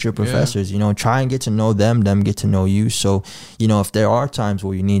relationship with your professors. Try and get to know them get to know you. So if there are times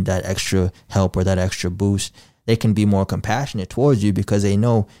where you need that extra help or that extra boost, they can be more compassionate towards you, because they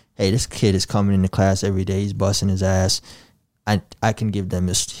know, hey, this kid is coming into class every day, he's busting his ass. I can give them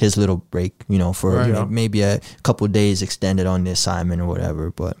his little break, you know, for maybe a couple of days extended on the assignment or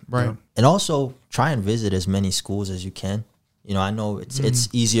whatever. But and also try and visit as many schools as you can. You know, I know it's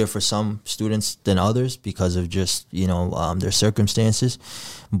easier for some students than others because of just, you know, their circumstances.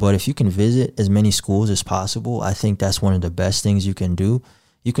 But if you can visit as many schools as possible, I think that's one of the best things you can do.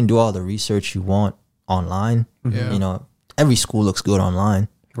 You can do all the research you want online. You know, every school looks good online.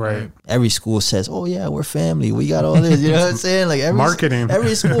 Right. Every school says, "Oh yeah, we're family. We got all this." You know what I'm saying? Like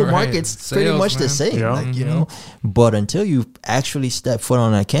every school markets pretty much the same. Like, you know, but until you actually step foot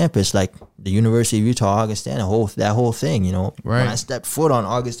on that campus, like the University of Utah, Augustana, that whole thing, you know, when I stepped foot on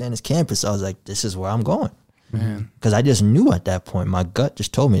Augustana's campus, I was like, "This is where I'm going." Because I just knew at that point, my gut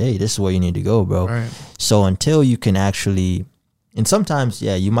just told me, "Hey, this is where you need to go, bro." So until you can actually, and sometimes,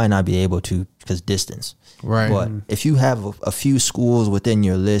 you might not be able to because distance. But if you have a few schools within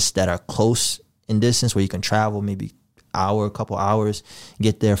your list that are close in distance where you can travel maybe a couple hours,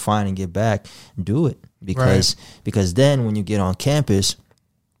 get there, fine, and get back, do it. Because then when you get on campus,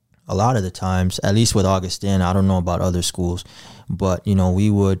 a lot of the times, at least with Augustana, I don't know about other schools, but, you know, we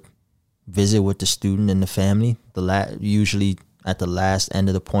would visit with the student and the family, usually at the last end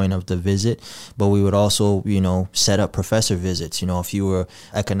of the point of the visit. But we would also, you know, set up professor visits. You know, if you were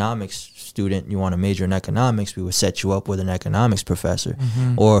economics student, you want to major in economics, we would set you up with an economics professor.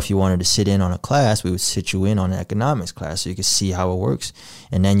 Or if you wanted to sit in on a class, we would sit you in on an economics class so you could see how it works.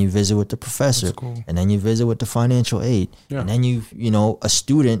 And then you visit with the professor. And then you visit with the financial aid. And then you know, a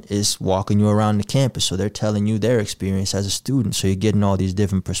student is walking you around the campus, so they're telling you their experience as a student. So you're getting all these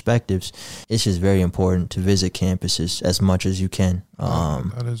different perspectives. It's just very important to visit campuses as much as you can.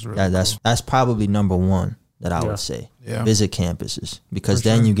 That is really that's probably number one that I would say. Visit campuses, because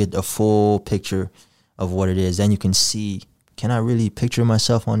then you get a full picture of what it is. Then you can see, can I really picture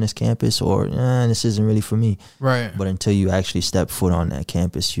myself on this campus, or this isn't really for me. But until you actually step foot on that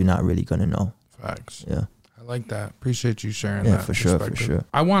campus, you're not really going to know. Facts. Yeah. I like that. Appreciate you sharing that. For sure.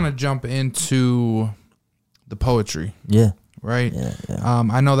 I want to jump into the poetry. Right?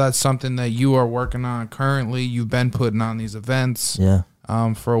 I know that's something that you are working on currently. You've been putting on these events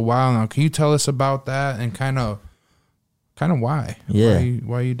for a while now. Can you tell us about that and kind of why?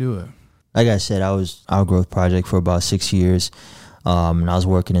 Why you do it? Like I said, I was Our Growth Project for about 6 years. And I was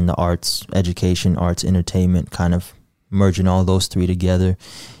working in the arts, education, arts, entertainment, kind of merging all those three together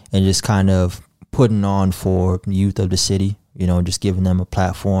and just kind of putting on for youth of the city, you know, just giving them a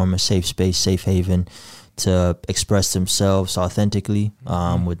platform, a safe space, safe haven to express themselves authentically,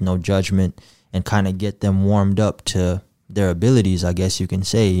 with no judgment, and kind of get them warmed up to their abilities, I guess you can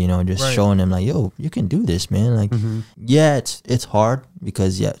say, you know, just showing them like, yo, you can do this, man. Like, it's hard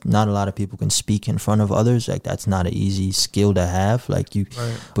because not a lot of people can speak in front of others. Like, that's not an easy skill to have. Like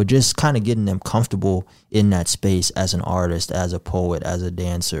but just kind of getting them comfortable in that space as an artist, as a poet, as a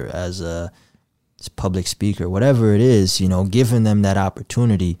dancer, as a public speaker, whatever it is, you know, giving them that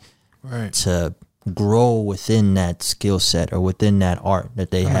opportunity to grow within that skill set or within that art that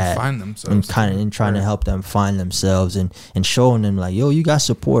they had, find themselves, and trying to help them find themselves and showing them like, yo, you got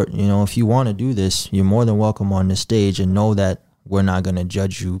support. You know, if you want to do this, you're more than welcome on the stage, and know that we're not going to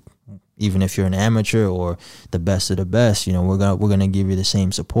judge you, even if you're an amateur or the best of the best. You know, we're gonna give you the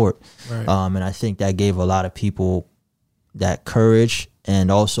same support. And I think that gave a lot of people that courage. And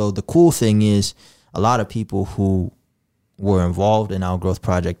also the cool thing is, a lot of people who were involved in Our Growth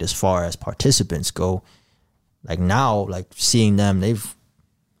Project as far as participants go, like now, like seeing them, they've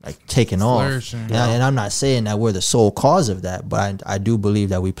like taken off. And I'm not saying that we're the sole cause of that, but I do believe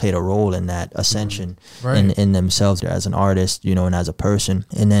that we played a role in that ascension in themselves as an artist, you know, and as a person.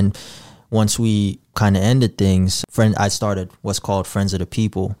 And then once we kind of ended things, I started what's called Friends of the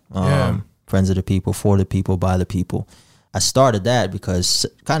People, Friends of the People, for the people, by the people. I started that because,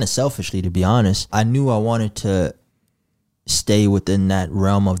 kind of selfishly, to be honest, I knew I wanted to stay within that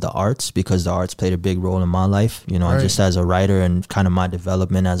realm of the arts, because the arts played a big role in my life, you know, just as a writer and kind of my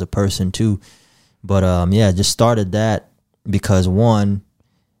development as a person too. But just started that because, one,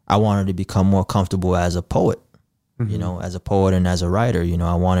 I wanted to become more comfortable as a poet, you know, as a poet and as a writer. You know,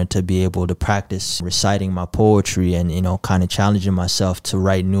 I wanted to be able to practice reciting my poetry and, you know, kind of challenging myself to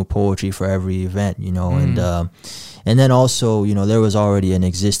write new poetry for every event, you know. And then also, you know, there was already an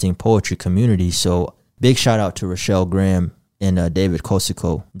existing poetry community. So big shout out to Rochelle Graham and David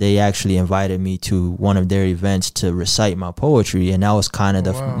Kosiko. They actually invited me to one of their events to recite my poetry, and that was kind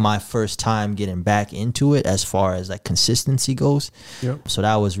of my first time getting back into it as far as like consistency goes. So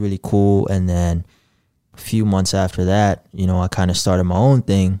that was really cool. And then a few months after that, you know, I kind of started my own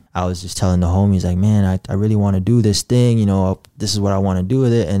thing. I was just telling the homies like, man, I really want to do this thing, you know, this is what I want to do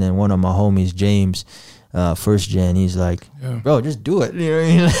with it. And then one of my homies, James, first gen, he's like, bro, just do it. You know what I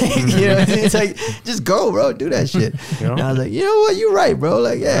mean? Like, you know, it's like, just go, bro, do that shit. And I was like, you know what, you're right, bro.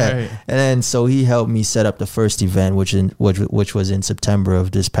 Like, yeah. Right. And then so he helped me set up the first event, which was in September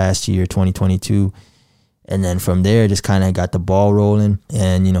of this past year, 2022. And then from there, just kind of got the ball rolling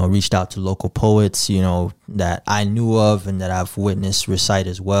and, you know, reached out to local poets, you know, that I knew of and that I've witnessed recite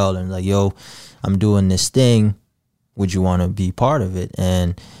as well. And like, yo, I'm doing this thing. Would you want to be part of it?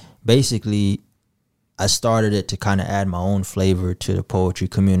 And basically, I started it to kind of add my own flavor to the poetry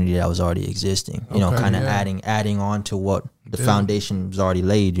community that was already existing, you know, kind of adding on to what the foundation was already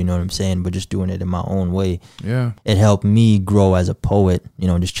laid, you know what I'm saying, but just doing it in my own way. Yeah. It helped me grow as a poet, you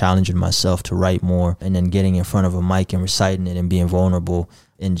know, just challenging myself to write more and then getting in front of a mic and reciting it and being vulnerable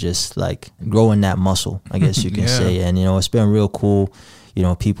and just like growing that muscle, I guess you can say. And, you know, it's been real cool. You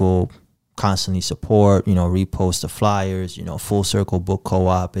know, people constantly support, you know, repost the flyers, you know, Full Circle Book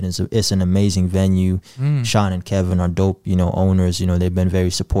Co-op. And it's an amazing venue. Sean and Kevin are dope, you know, owners, you know, they've been very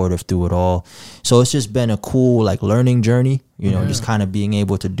supportive through it all. So it's just been a cool like learning journey, you know, just kind of being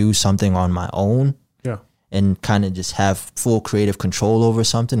able to do something on my own. Yeah. And kind of just have full creative control over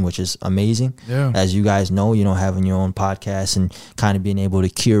something, which is amazing. Yeah. As you guys know, you know, having your own podcast and kind of being able to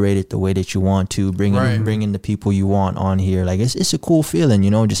curate it the way that you want to, bring in the people you want on here. Like it's a cool feeling, you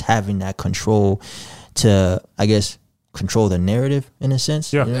know, just having that control to, I guess, control the narrative in a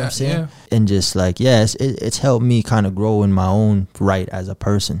sense. Yeah. You know what I'm saying? Yeah. And just like, it's helped me kind of grow in my own right as a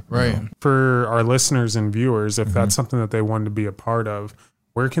person. Right. You know? For our listeners and viewers, if that's something that they wanted to be a part of,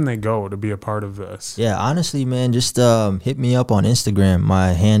 where can they go to be a part of this? Yeah, honestly, man, just hit me up on Instagram.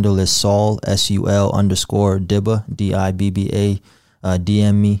 My handle is Sul, SUL_Dibba, DIBBA.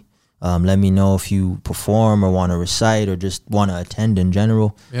 DM me. Let me know if you perform or want to recite or just want to attend in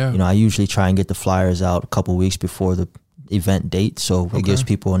general. Yeah. You know, I usually try and get the flyers out a couple weeks before the event date, so it gives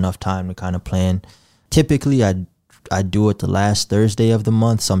people enough time to kind of plan. Typically, I do it the last Thursday of the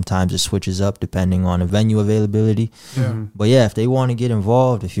month. Sometimes it switches up depending on the venue availability. Yeah. But yeah, if they want to get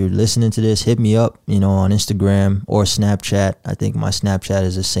involved, if you're listening to this, hit me up, you know, on Instagram or Snapchat. I think my Snapchat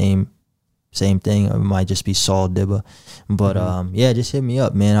is the same thing. It might just be Sul Dibba. But yeah, just hit me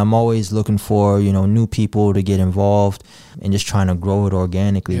up, man. I'm always looking for, you know, new people to get involved and just trying to grow it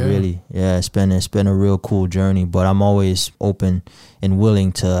organically, really. Yeah, it's been a real cool journey, but I'm always open and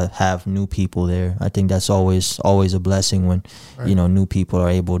willing to have new people there. I think that's always a blessing when, you know, new people are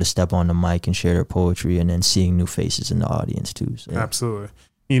able to step on the mic and share their poetry and then seeing new faces in the audience too. So, yeah. Absolutely.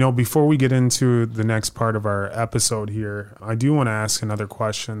 You know, before we get into the next part of our episode here, I do want to ask another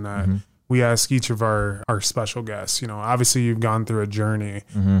question that we ask each of our special guests. You know, obviously you've gone through a journey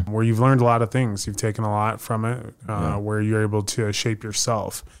where you've learned a lot of things. You've taken a lot from it, where you're able to shape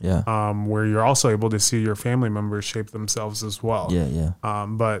yourself, where you're also able to see your family members shape themselves as well.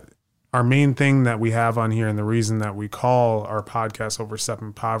 But our main thing that we have on here, and the reason that we call our podcast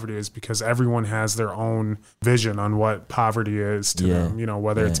Overstepping Poverty, is because everyone has their own vision on what poverty is to them, you know,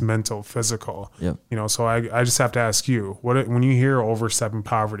 whether it's mental, physical, you know. So I just have to ask you, when you hear overstepping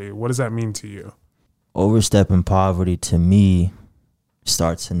poverty, what does that mean to you? Overstepping poverty to me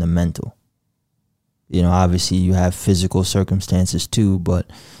starts in the mental. You know, obviously you have physical circumstances too, but,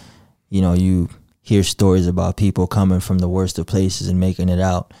 you know, you hear stories about people coming from the worst of places and making it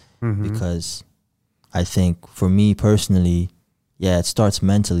out. Because I think for me personally, it starts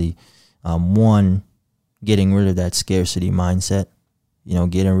mentally. One, getting rid of that scarcity mindset, you know,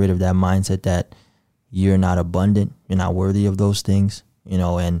 getting rid of that mindset that you're not abundant, you're not worthy of those things, you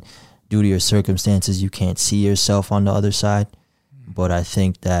know, and due to your circumstances, you can't see yourself on the other side. But I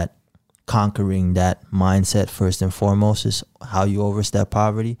think that conquering that mindset first and foremost is how you overstep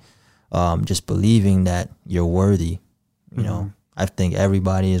poverty. Just believing that you're worthy, you know. I think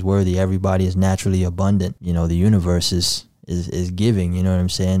everybody is worthy. Everybody is naturally abundant. You know, the universe is giving, you know what I'm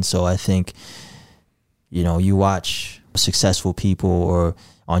saying? So I think, you know, you watch successful people or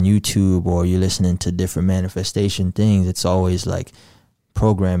on YouTube or you're listening to different manifestation things, it's always like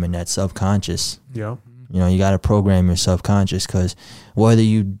programming that subconscious. Yeah. You know, you got to program your subconscious because whether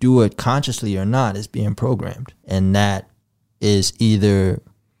you do it consciously or not, it's being programmed. And that is either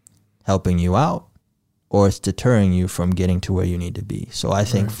helping you out or it's deterring you from getting to where you need to be. So I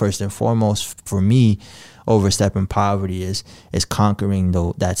think first and foremost, for me, overstepping poverty is conquering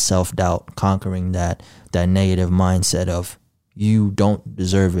that self-doubt, conquering that negative mindset of you don't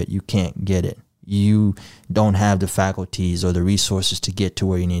deserve it, you can't get it, you don't have the faculties or the resources to get to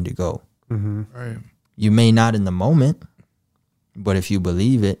where you need to go. You may not in the moment, but if you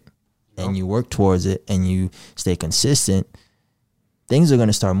believe it and you work towards it and you stay consistent, things are going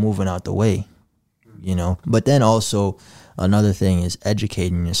to start moving out the way, you know. But then also another thing is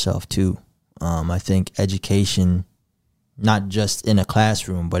educating yourself too. I think education, not just in a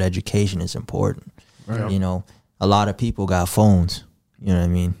classroom, but education is important. Right. You know, a lot of people got phones, you know what I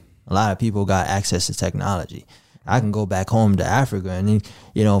mean? A lot of people got access to technology. I can go back home to Africa and,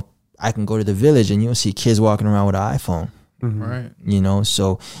 you know, I can go to the village and you'll see kids walking around with an iPhone. Mm-hmm. Right. You know,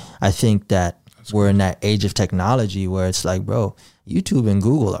 so I think that we're in that age of technology where it's like, bro, YouTube and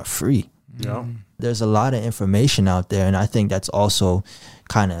Google are free. Yeah. There's a lot of information out there. And I think that's also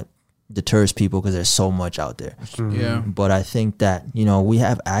kind of deters people because there's so much out there. Mm-hmm. Yeah. But I think that, you know, we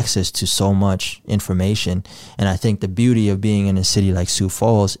have access to so much information. And I think the beauty of being in a city like Sioux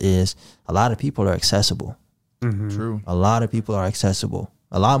Falls is a lot of people are accessible. Mm-hmm. True. A lot of people are accessible.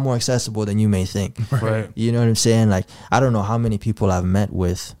 A lot more accessible than you may think. Right. You know what I'm saying? Like, I don't know how many people I've met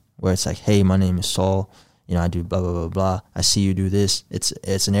with where it's like, hey, my name is Saul. You know, I do blah, blah, blah, blah. I see you do this.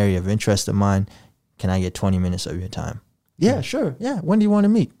 It's an area of interest of mine. Can I get 20 minutes of your time? Yeah, sure. Yeah. When do you want to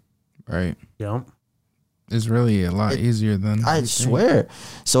meet? Right. Yeah. It's really a lot easier than I swear.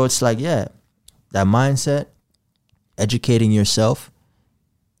 So it's like, yeah, that mindset, educating yourself,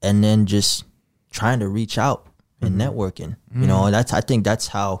 and then just trying to reach out and networking. You know, I think that's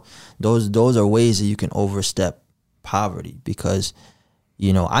how those are ways that you can overstep poverty, because,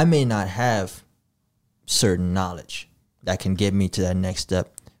 you know, I may not have certain knowledge that can get me to that next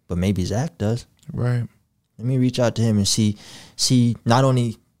step, but maybe Zach does. Right. Let me reach out to him and see not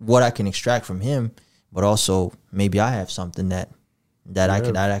only what I can extract from him, but also maybe I have something that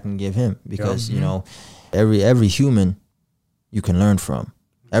I can give him, because you know, every human you can learn from.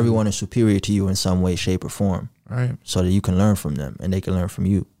 Everyone is superior to you in some way, shape, or form. Right. So that you can learn from them and they can learn from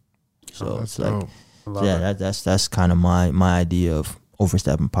you. So it's like, that's kind of my idea of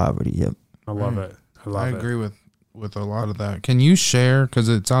overstepping poverty. Yep. I love it. I agree with a lot of that. Can you share? Because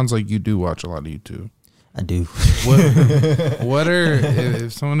it sounds like you do watch a lot of YouTube. I do. What are,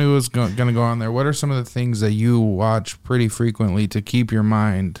 if someone who was going to go on there, what are some of the things that you watch pretty frequently to keep your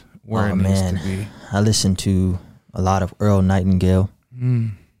mind where it needs to be? I listen to a lot of Earl Nightingale,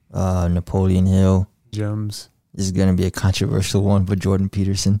 Napoleon Hill. Gems. This is going to be a controversial one, but Jordan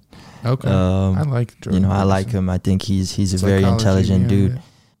Peterson. Okay. I like Jordan. You know, I like him. I think he's a very intelligent dude.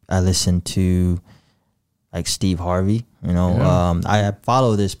 I listen to like Steve Harvey. You know, I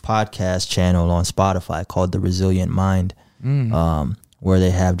follow this podcast channel on Spotify called The Resilient Mind, where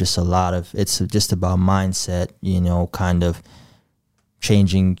they have just a lot of, it's just about mindset, you know, kind of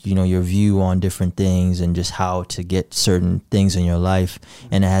changing, you know, your view on different things and just how to get certain things in your life.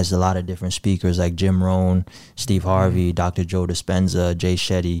 And it has a lot of different speakers like Jim Rohn, Steve Harvey, Dr. Joe Dispenza, Jay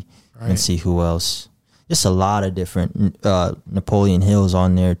Shetty, and see who else. Just a lot of different, Napoleon Hill's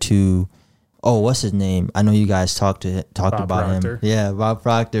on there too. Oh, what's his name? I know you guys talked about Proctor. him. Yeah, Bob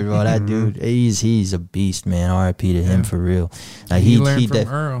Proctor, bro. That dude, he's a beast, man. R.I.P. to him for real. Like he learned from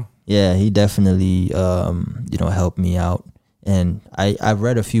Earl. Yeah, he definitely, you know, helped me out. And I've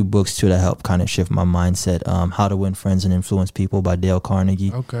read a few books too that help kind of shift my mindset. How to Win Friends and Influence People by Dale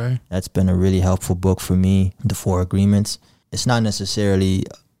Carnegie. Okay. That's been a really helpful book for me. The 4 Agreements. It's not necessarily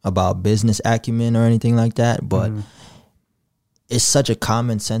about business acumen or anything like that, but it's such a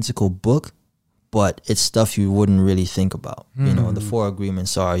commonsensical book, but it's stuff you wouldn't really think about. You know, the 4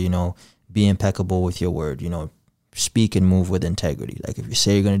 Agreements are, you know, be impeccable with your word, you know, speak and move with integrity. Like if you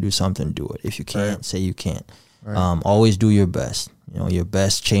say you're going to do something, do it. If you can't, say you can't. Right. Always do your best. You know, your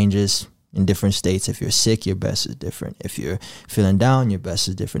best changes in different states. If you're sick, your best is different. If you're feeling down, your best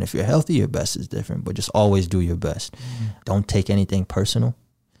is different. If you're healthy, your best is different. But just always do your best. Don't take anything personal,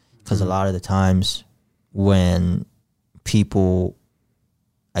 because a lot of the times when people,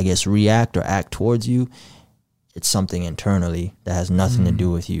 I guess, react or act towards you, it's something internally that has nothing to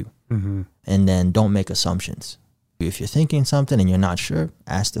do with you. And then don't make assumptions. If you're thinking something and you're not sure,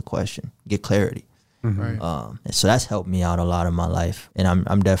 ask the question. Get clarity. Right. So that's helped me out a lot in my life, and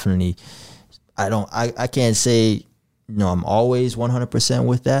I'm definitely, I can't say, you know, I'm always 100%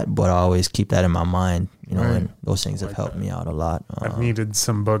 with that, but I always keep that in my mind, you know, and those things have helped me out a lot. I've needed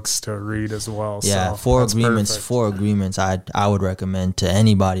some books to read as well. Yeah, so 4 Agreements. Perfect. 4 Agreements. I would recommend to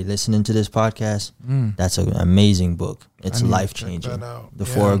anybody listening to this podcast. That's an amazing book. It's life changing. The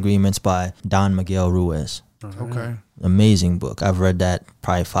 4 Agreements by Don Miguel Ruiz. Okay. Amazing book. I've read that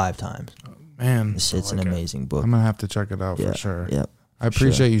probably 5 times. Man, it's an amazing book. I'm gonna have to check it out for sure. Yep. I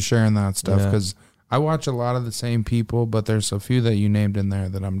appreciate you sharing that stuff, because I watch a lot of the same people, but there's a few that you named in there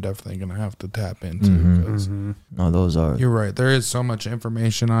that I'm definitely gonna have to tap into. No, those are. You're right. There is so much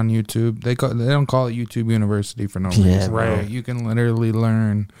information on YouTube. They don't call it YouTube University for no reason. Right. You can literally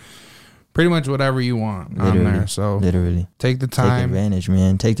learn pretty much whatever you want on there. So literally take the time. Take advantage,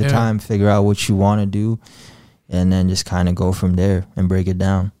 man. Take the time, figure out what you want to do, and then just kind of go from there and break it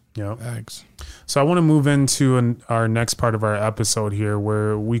down. Yeah. Thanks. So I want to move into our next part of our episode here,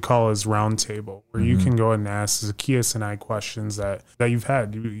 where we call as roundtable, where you can go ahead and ask Zacchaeus and I questions that you've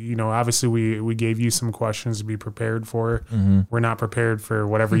had. You know, obviously we gave you some questions to be prepared for. We're not prepared for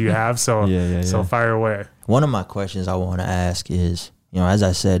whatever you have, so so fire away. One of my questions I want to ask is, you know, as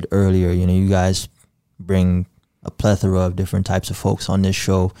I said earlier, you know, you guys bring a plethora of different types of folks on this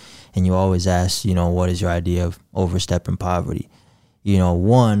show, and you always ask, you know, what is your idea of overstepping poverty? You know,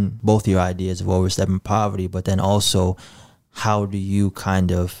 both your ideas of overstepping poverty, but then also how do you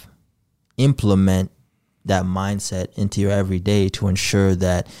kind of implement that mindset into your everyday to ensure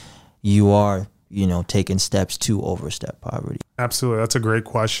that you are, you know, taking steps to overstep poverty? Absolutely. That's a great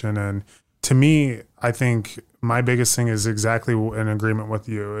question. And to me, I think my biggest thing is exactly in agreement with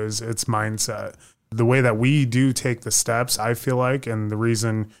you, is it's mindset. The way that we do take the steps, I feel like, and the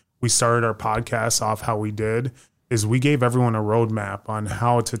reason we started our podcast off how we did, is we gave everyone a roadmap on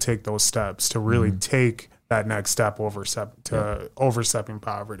how to take those steps to really take that next step overstepping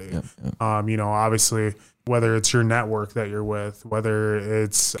poverty. You know, obviously, whether it's your network that you're with, whether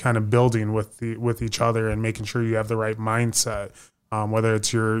it's kind of building with each other and making sure you have the right mindset, whether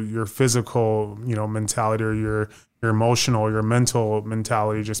it's your physical, you know, mentality, or your emotional, your mental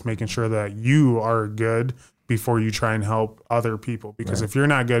mentality, just making sure that you are good before you try and help other people. Because if you're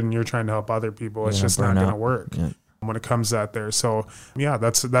not good and you're trying to help other people, it's just not going to work when it comes to that there. So yeah,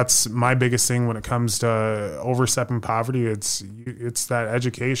 that's my biggest thing when it comes to overstepping poverty. It's that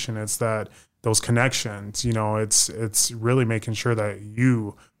education. It's those connections, you know, it's really making sure that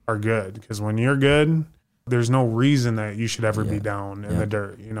you are good. Because when you're good, there's no reason that you should ever be down in the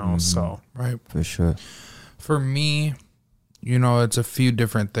dirt, you know? So. Right. For sure. For me, you know, it's a few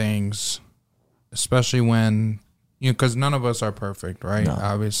different things, especially when, you know, because none of us are perfect, right? No.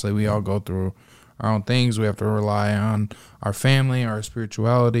 Obviously, we all go through our own things. We have to rely on our family, our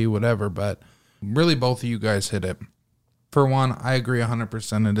spirituality, whatever. But really, both of you guys hit it. For one, I agree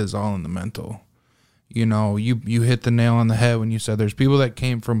 100%. It is all in the mental. You know, you hit the nail on the head when you said there's people that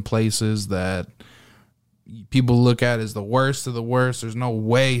came from places that people look at as the worst of the worst. There's no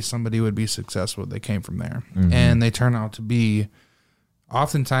way somebody would be successful if they came from there. And they turn out to be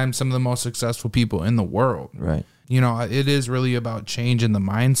oftentimes some of the most successful people in the world. Right. You know, it is really about changing the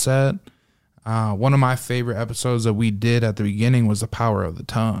mindset. One of my favorite episodes that we did at the beginning was the power of the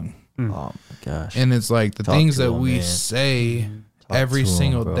tongue. Oh my gosh. And it's like the things that we say every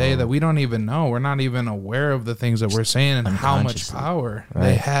single day that we don't even know. We're not even aware of the things that we're saying and how much power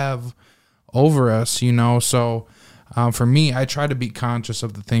they have over us, you know. So for me, I try to be conscious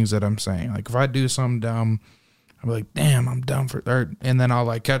of the things that I'm saying. Like if I do something dumb, I'm like, damn, I'm dumb and then I'll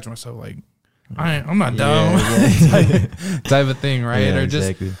like catch myself like, I'm not dumb type of thing, right? Yeah, or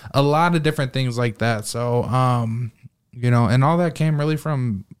just a lot of different things like that. So you know, and all that came really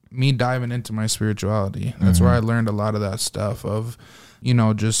from me diving into my spirituality. That's where I learned a lot of that stuff of, you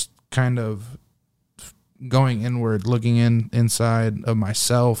know, just kind of going inward, looking inside of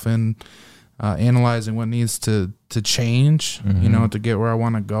myself and analyzing what needs to change, you know, to get where I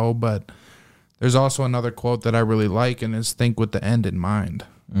want to go. But there's also another quote that I really like, and is think with the end in mind.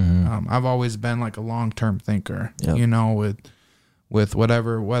 I've always been like a long-term thinker, you know, with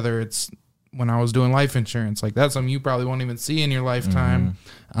whatever, whether it's when I was doing life insurance, like that's something you probably won't even see in your lifetime.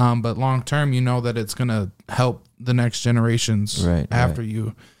 But long-term, you know that it's going to help the next generations after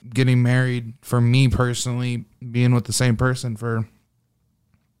you. Getting married, for me personally, being with the same person for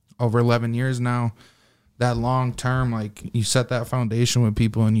over 11 years now, that long term, like you set that foundation with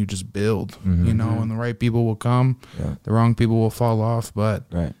people and you just build, you know, and the right people will come, the wrong people will fall off, but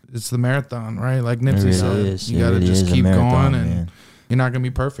it's the marathon, right? Like Nipsey said, you got to just keep going, and you're not going to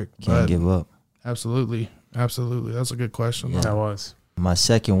be perfect. Can't give up. Absolutely. Absolutely. That's a good question. That was. My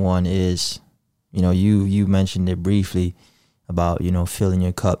second one is, you know, you mentioned it briefly about, you know, filling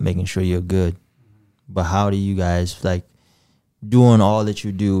your cup, making sure you're good. But how do you guys, like, doing all that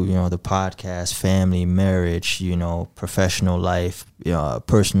you do, you know, the podcast, family, marriage, you know, professional life,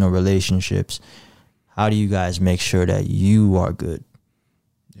 personal relationships, how do you guys make sure that you are good?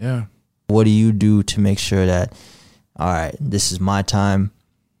 Yeah. What do you do to make sure that, all right, this is my time,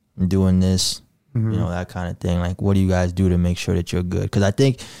 I'm doing this, you know, that kind of thing? Like, what do you guys do to make sure that you're good? Because I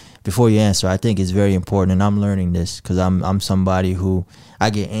think, before you answer, I think it's very important, and I'm learning this because I'm somebody who, I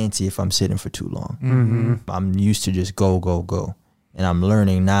get antsy if I'm sitting for too long. I'm used to just go. And I'm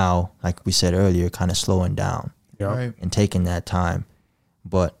learning now, like we said earlier, kind of slowing down and taking that time.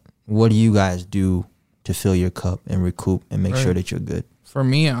 But what do you guys do to fill your cup and recoup and make sure that you're good? For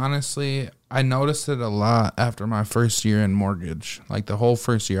me, honestly, I noticed it a lot after my first year in mortgage. Like the whole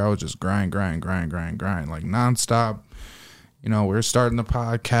first year, I was just grind, like nonstop. You know, we're starting the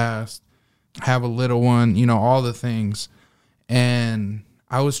podcast, have a little one, you know, all the things. And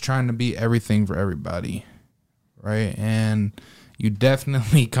I was trying to be everything for everybody, right? And you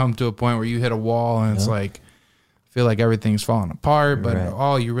definitely come to a point where you hit a wall and it's like, feel like everything's falling apart, but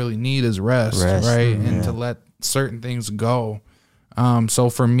all you really need is rest. Right? And to let certain things go. So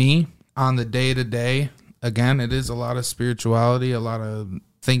for me, on the day-to-day, again, it is a lot of spirituality, a lot of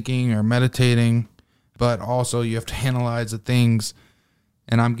thinking or meditating, but also you have to analyze the things,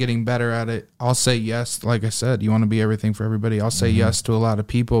 and I'm getting better at it. I'll say yes, like I said, you want to be everything for everybody. I'll say yes to a lot of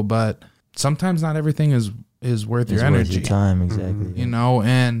people, but sometimes not everything is worth your energy. Your time, exactly. You know,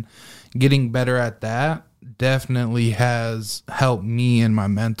 and getting better at that definitely has helped me in my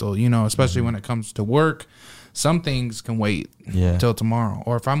mental, you know, especially when it comes to work. Some things can wait till tomorrow.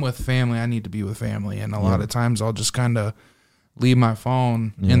 Or if I'm with family, I need to be with family. And a lot of times I'll just kind of leave my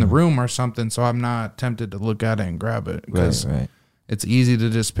phone in the room or something so I'm not tempted to look at it and grab it. Because it's easy to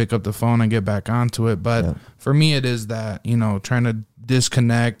just pick up the phone and get back onto it. But for me, it is that, you know, trying to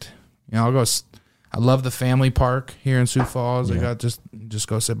disconnect. You know, I love the family park here in Sioux Falls. I got just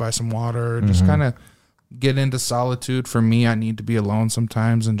go sit by some water, just kind of get into solitude. For me, I need to be alone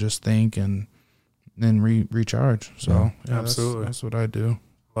sometimes and just think and then recharge. So absolutely, that's what I do.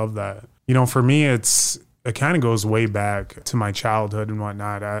 Love that. You know, for me, it kind of goes way back to my childhood and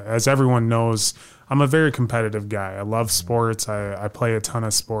whatnot. As everyone knows, I'm a very competitive guy. I love sports. I play a ton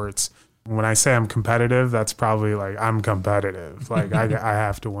of sports. When I say I'm competitive, that's probably like I'm competitive. Like I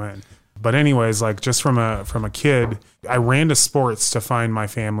have to win. But anyways, like just from a kid, I ran to sports to find my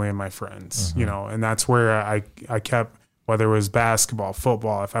family and my friends, you know, and that's where I kept, whether it was basketball,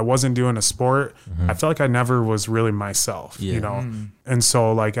 football, if I wasn't doing a sport, I felt like I never was really myself, you know? And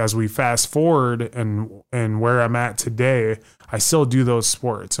so like, as we fast forward and where I'm at today, I still do those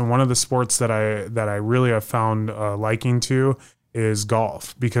sports. And one of the sports that I really have found liking to is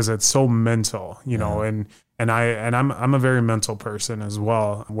golf, because it's so mental, you know, and I'm a very mental person as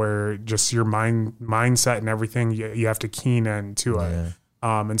well, where just your mindset and everything, you have to keen into it.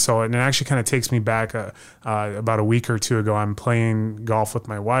 And it actually kind of takes me back about a week or two ago. I'm playing golf with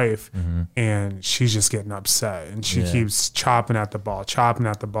my wife, and she's just getting upset, and she keeps chopping at the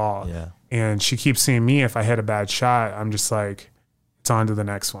ball. And she keeps seeing me. If I hit a bad shot, I'm just like, it's on to the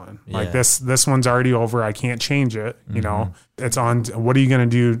next one. Like this one's already over. I can't change it. You know, it's on. What are you going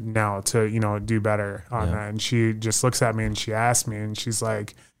to do now to, you know, do better on that? And she just looks at me and she asks me, and she's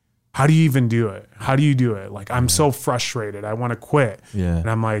like, how do you even do it? How do you do it? Like, I'm so frustrated. I want to quit. And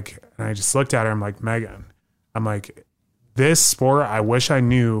I'm like, and I just looked at her. I'm like, Megan, I'm like, this sport, I wish I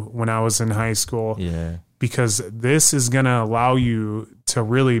knew when I was in high school. Because this is going to allow you to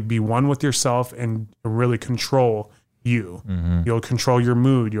really be one with yourself and really control you. You'll control your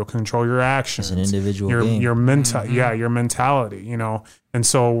mood. You'll control your actions. It's an individual your mental, your mentality, you know? And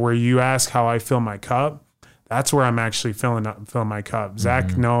so where you ask how I fill my cup, that's where I'm actually filling my cup.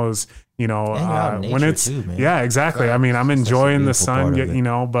 Zach knows, you know, when it's too, exactly. I mean, I'm enjoying the sun, you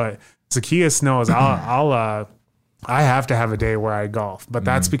know, but Zacchaeus knows I have to have a day where I golf, but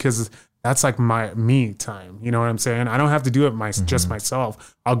that's because that's like my me time. You know what I'm saying? I don't have to do it just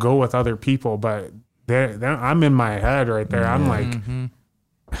myself. I'll go with other people, but I'm in my head right there. I'm like,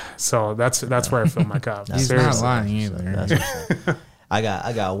 so that's where I fill my cup. He's not lying either. I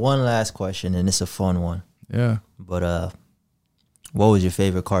got one last question, and it's a fun one. Yeah. But what was your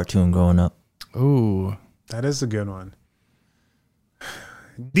favorite cartoon growing up? Ooh, that is a good one.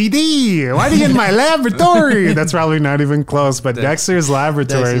 DD, why are you in my laboratory? That's probably not even close, but Dexter's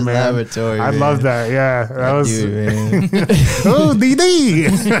Laboratory, man. Laboratory, I love that. Yeah, that was. Dude, oh, DD.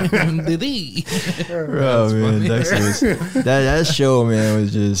 DD. Bro, man, Dexter's, that show, man,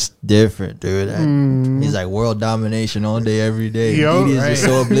 was just different, dude. He's like world domination all day, every day. He's just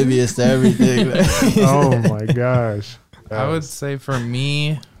so oblivious to everything. Oh my gosh. I would say for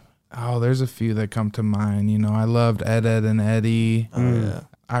me, there's a few that come to mind. You know, I loved Ed, Edd and Eddy.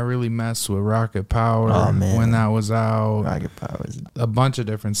 I really messed with Rocket Power when that was out. Rocket Power. A bunch of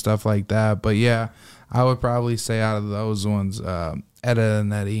different stuff like that. But yeah, I would probably say out of those ones, Ed, Edd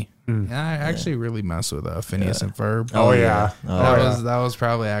and Eddy. And I actually really messed with Phineas and Ferb. Oh yeah. That was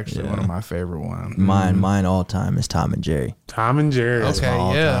probably actually one of my favorite ones. Mine all time is Tom and Jerry. Tom and Jerry. That's my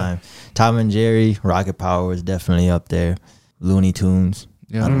all time. Tom and Jerry, Rocket Power was definitely up there. Looney Tunes.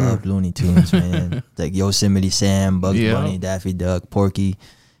 I love Looney Tunes, man. Like Yosemite Sam, Bugs Bunny, Daffy Duck, Porky,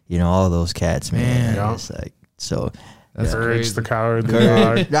 you know, all those cats, man. It's like, so That's Courage crazy. the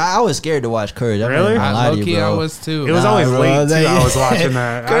Cowardly Dog. I was scared to watch Courage. Really? I was too. It was always late too. I was watching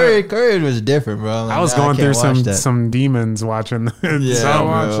that. Courage was different, bro. I was going through some demons watching.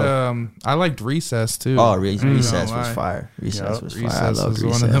 I liked Recess too. Oh, Recess was fire. Recess was fire. Recess I loved was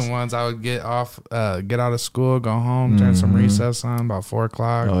Recess. one of the ones I would get out of school, go home, turn some Recess on about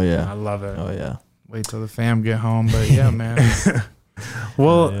 4:00. Oh yeah, I love it. Oh yeah. Wait till the fam get home, but yeah, man.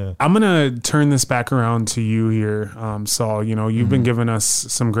 Well, I'm going to turn this back around to you here, Saul. You know, you've been giving us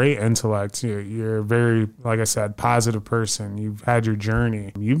some great intellect. You're a very, like I said, positive person. You've had your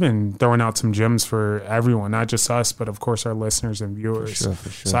journey. You've been throwing out some gems for everyone, not just us, but of course our listeners and viewers. For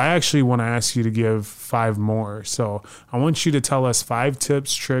sure. So I actually want to ask you to give 5 more. So I want you to tell us 5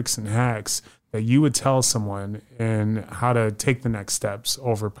 tips, tricks, and hacks that you would tell someone and how to take the next steps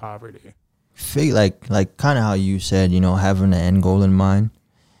over poverty. Like kind of how you said, you know, having the end goal in mind.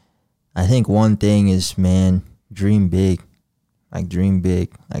 I think one thing is, man, dream big. Like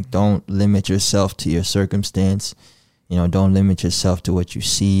don't limit yourself to your circumstance. You know, don't limit yourself to what you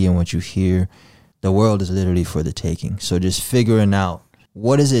see and what you hear. The world is literally for the taking. So just figuring out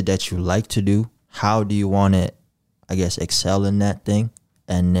what is it that you like to do? How do you want to, I guess, excel in that thing?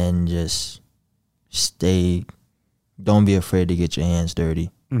 And then just don't be afraid to get your hands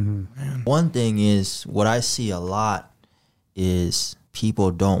dirty. Mm-hmm. One thing is, what I see a lot is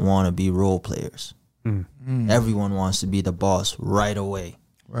people don't want to be role players. Mm. Everyone wants to be the boss right away.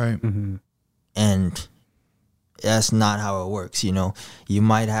 Right. Mm-hmm. And that's not how it works, you know. You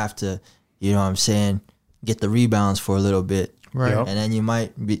might have to, you know what I'm saying, get the rebounds for a little bit. Right. And then you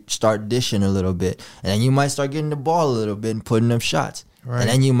might start dishing a little bit. And then you might start getting the ball a little bit and putting up shots. Right. And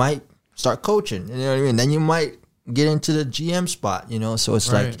then you might start coaching. You know what I mean? Then you might get into the GM spot, you know. So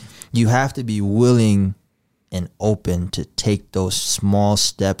it's like you have to be willing and open to take those small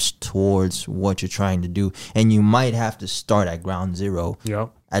steps towards what you're trying to do. And you might have to start at ground zero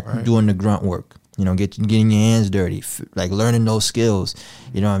at doing the grunt work, you know, getting your hands dirty, like learning those skills.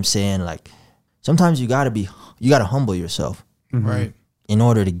 You know what I'm saying? Like sometimes you gotta humble yourself, right, in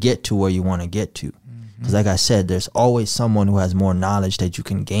order to get to where you want to get to. Because like I said, there's always someone who has more knowledge that you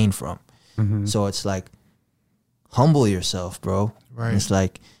can gain from. So it's like, humble yourself, bro. Right. It's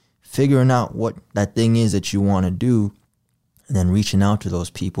like figuring out what that thing is that you want to do, and then reaching out to those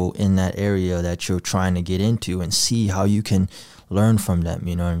people in that area that you're trying to get into and see how you can learn from them.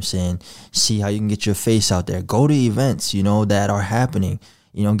 You know what I'm saying? See how you can get your face out there. Go to events, you know, that are happening.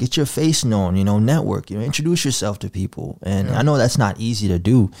 You know, get your face known, you know, network, you know, introduce yourself to people. And I know that's not easy to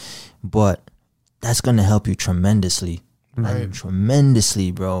do, but that's going to help you tremendously. Like,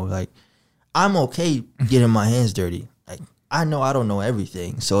 tremendously, bro. Like, I'm okay getting my hands dirty. Like, I know I don't know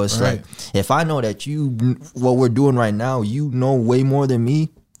everything. So it's like, if I know that what we're doing right now, you know way more than me,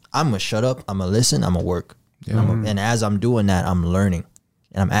 I'm going to shut up. I'm going to listen. I'm going to work. And as I'm doing that, I'm learning.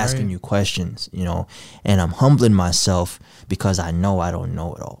 And I'm asking you questions, you know, and I'm humbling myself because I know I don't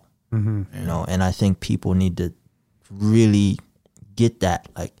know it all. You know, and I think people need to really get that.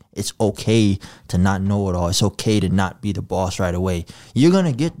 Like, it's okay to not know it all. It's okay to not be the boss right away. You're going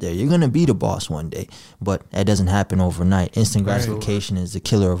to get there. You're going to be the boss one day, but that doesn't happen overnight. Instant gratification is the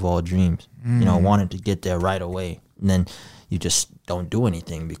killer of all dreams. You know, wanting to get there right away. And then you just don't do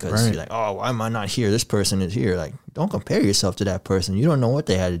anything because you're like, oh, why am I not here? This person is here. Like, don't compare yourself to that person. You don't know what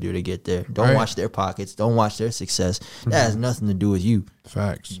they had to do to get there. Don't watch their pockets. Don't watch their success. That has nothing to do with you.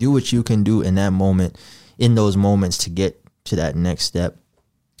 Facts. Do what you can do in that moment, in those moments, to get to that next step.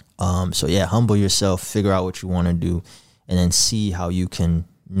 So yeah, humble yourself, figure out what you want to do, and then see how you can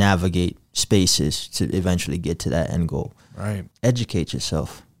navigate spaces to eventually get to that end goal. Right. Educate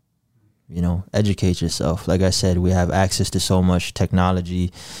yourself. You know, educate yourself. Like I said, we have access to so much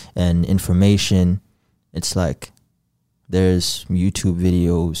technology and information. It's like there's YouTube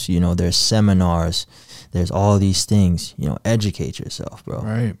videos, you know, there's seminars, there's all these things. You know, educate yourself, bro.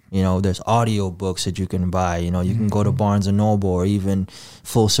 Right. You know, there's audio books that you can buy. You know, you can go to Barnes and Noble or even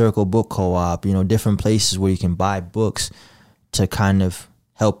Full Circle Book Co-op, you know, different places where you can buy books to kind of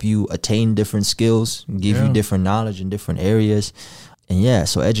help you attain different skills, give you different knowledge in different areas. And yeah,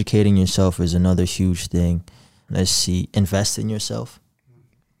 so educating yourself is another huge thing. Let's see, invest in yourself.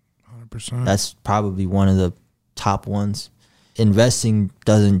 100%. That's probably one of the top ones. Investing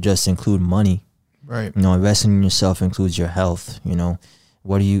doesn't just include money. Right. You know, investing in yourself includes your health. You know,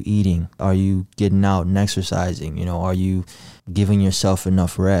 what are you eating? Are you getting out and exercising? You know, are you giving yourself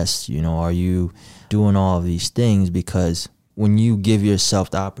enough rest? You know, are you doing all of these things? Because when you give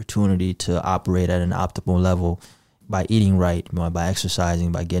yourself the opportunity to operate at an optimal level, by eating right, by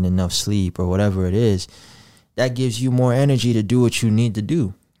exercising, by getting enough sleep or whatever it is, that gives you more energy to do what you need to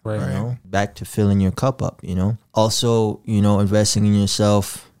do. Right. You know, back to filling your cup up, you know. Also, you know, investing in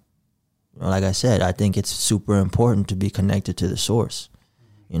yourself. You know, like I said, I think it's super important to be connected to the source.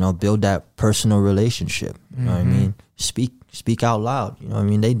 You know, build that personal relationship. You know what I mean? Speak out loud. You know what I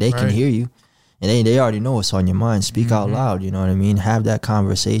mean? They can hear you. And they already know what's on your mind. Speak out loud, you know what I mean? Have that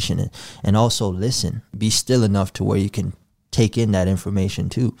conversation and also listen. Be still enough to where you can take in that information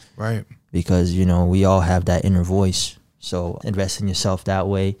too. Right. Because, you know, we all have that inner voice. So invest in yourself that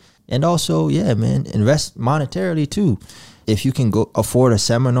way. And also, yeah, man, invest monetarily too. If you can go afford a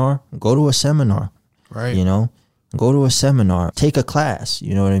seminar, go to a seminar. Right. You know, go to a seminar, take a class,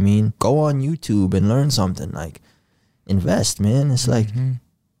 you know what I mean? Go on YouTube and learn something. Like, invest, man. It's like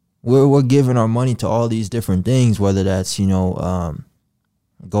we're giving our money to all these different things, whether that's, you know,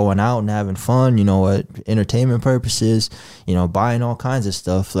 going out and having fun, you know, entertainment purposes, you know, buying all kinds of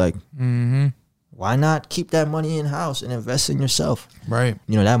stuff. Like, why not keep that money in house and invest in yourself? Right.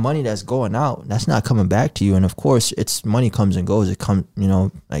 You know, that money that's going out, that's not coming back to you. And of course, it's money comes and goes. It comes, you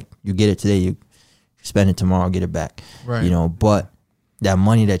know, like you get it today, you spend it tomorrow, get it back. Right. You know, but that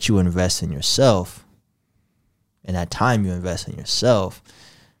money that you invest in yourself and that time you invest in yourself,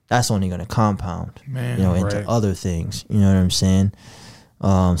 that's only going to compound, man, you know, into other things. You know what I'm saying?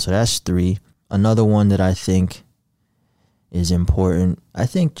 So that's 3. Another one that I think is important, I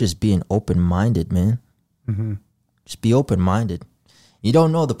think just being open-minded, man. Just be open-minded. You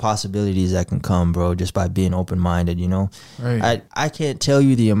don't know the possibilities that can come, bro, just by being open-minded, you know? Right. I can't tell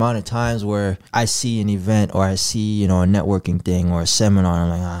you the amount of times where I see an event or I see, you know, a networking thing or a seminar,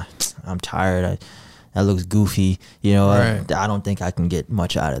 and I'm like, I'm tired. That looks goofy. You know, I don't think I can get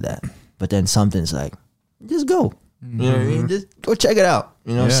much out of that. But then something's like, just go. You know what I mean? Just go check it out.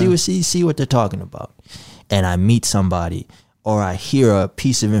 You know, see what they're talking about. And I meet somebody or I hear a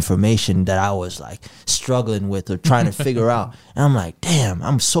piece of information that I was like struggling with or trying to figure out. And I'm like, damn,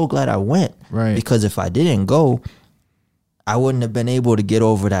 I'm so glad I went. Right. Because if I didn't go, I wouldn't have been able to get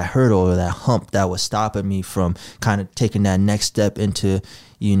over that hurdle or that hump that was stopping me from kind of taking that next step into,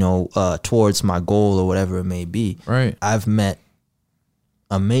 you know, towards my goal or whatever it may be. Right. I've met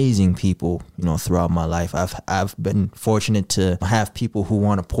amazing people, you know, throughout my life. I've been fortunate to have people who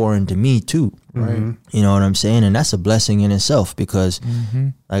want to pour into me too. Right. You know what I'm saying? And that's a blessing in itself because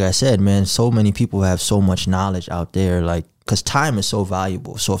like I said, man, so many people have so much knowledge out there, like, because time is so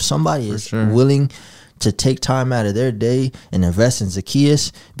valuable. So if somebody is willing to take time out of their day and invest in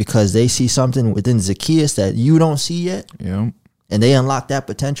Zacchaeus because they see something within Zacchaeus that you don't see yet. Yeah. And they unlock that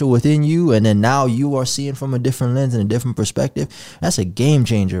potential within you, and then now you are seeing from a different lens and a different perspective. That's a game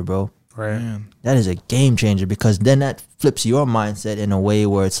changer, bro. Right. Man. That is a game changer because then that flips your mindset in a way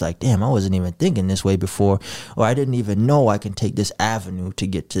where it's like, damn, I wasn't even thinking this way before, or I didn't even know I can take this avenue to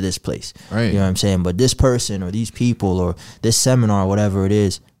get to this place. Right. You know what I'm saying? But this person or these people or this seminar or whatever it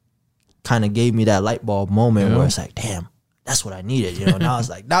is kind of gave me that light bulb moment where it's like, damn, that's what I needed, you know. Now it's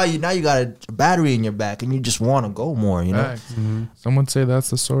like now you got a battery in your back and you just want to go more, you know. Someone say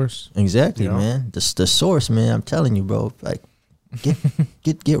that's the source. Exactly, man. The source, man. I'm telling you, bro. Like,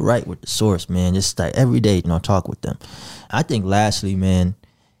 get right with the source, man. Just like every day, you know, talk with them. I think lastly, man,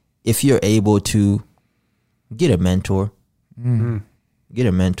 if you're able to get a mentor, get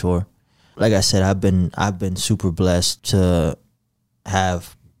a mentor. Like I said, I've been super blessed to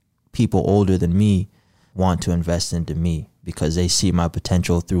have people older than me want to invest into me because they see my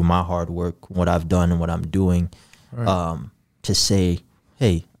potential through my hard work, what I've done and what I'm doing, to say,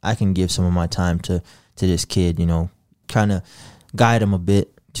 hey, I can give some of my time to this kid, you know, kind of guide him a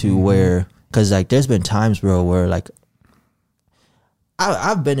bit to where, because like there's been times, bro, where like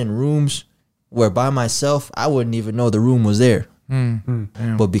I've been in rooms where by myself, I wouldn't even know the room was there.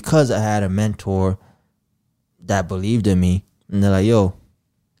 But because I had a mentor that believed in me and they're like, yo,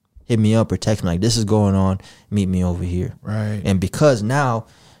 hit me up or text me like, this is going on, meet me over here. Right. And because now,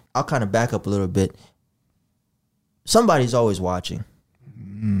 I'll kind of back up a little bit. Somebody's always watching.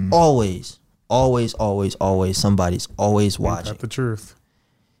 Always somebody's always watching. That's the truth.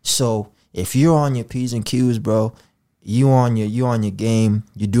 So if you're on your P's and Q's, bro, you on your game,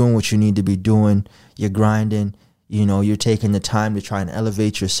 you're doing what you need to be doing, you're grinding, you know, you're taking the time to try and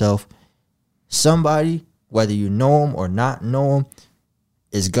elevate yourself. Somebody, whether you know them or not know them,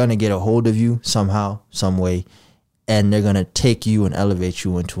 is going to get a hold of you somehow, some way, and they're going to take you and elevate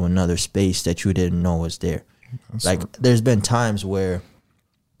you into another space that you didn't know was there. Like, there's been times where,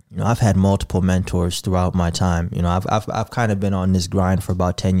 you know, I've had multiple mentors throughout my time. You know, I've kind of been on this grind for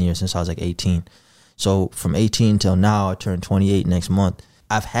about 10 years since I was like 18. So from 18 till now, I turned 28 next month.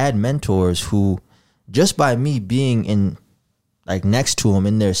 I've had mentors who, just by me being in, like, next to them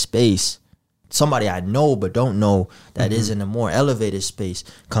in their space, somebody I know but don't know that is in a more elevated space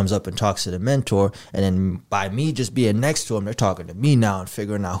comes up and talks to the mentor, and then by me just being next to them, they're talking to me now and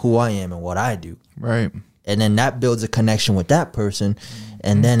figuring out who I am and what I do. Right. And then that builds a connection with that person,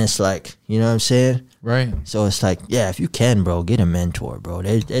 and then it's like, you know what I'm saying? Right. So it's like, yeah, if you can, bro, get a mentor, bro.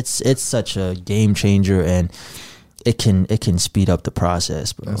 It's such a game changer, and it can speed up the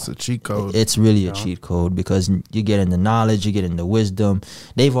process, bro. That's a cheat code. It's really a cheat code, because you get in the knowledge, you get in the wisdom.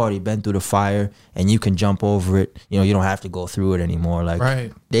 They've already been through the fire, and you can jump over it. You know, you don't have to go through it anymore.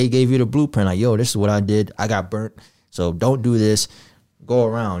 Like, they gave you the blueprint. Like, yo, this is what I did. I got burnt, so don't do this. Go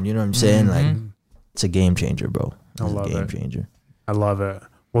around. You know what I'm saying? Like, it's a game changer, bro. It's a game changer. I love it.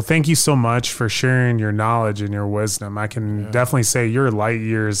 Well, thank you so much for sharing your knowledge and your wisdom. I can definitely say you're light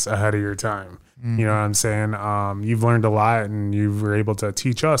years ahead of your time. You know what I'm saying? You've learned a lot, and you were able to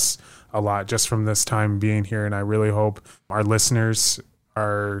teach us a lot just from this time being here. And I really hope our listeners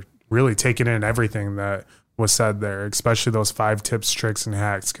are really taking in everything that was said there, especially those 5 tips, tricks, and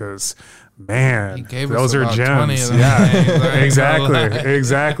hacks, because man, those are gems. Yeah,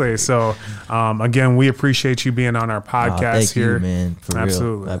 exactly. So again, we appreciate you being on our podcast here. Thank you, man. For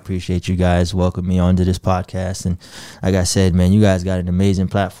absolutely real. I appreciate you guys welcoming me onto this podcast. And like I said, man, you guys got an amazing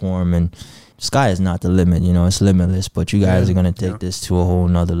platform, and sky is not the limit, you know, it's limitless, but you guys are going to take this to a whole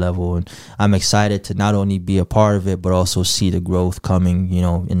nother level. And I'm excited to not only be a part of it, but also see the growth coming, you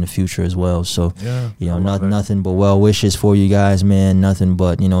know, in the future as well. So, you know, nothing but well wishes for you guys, man. Nothing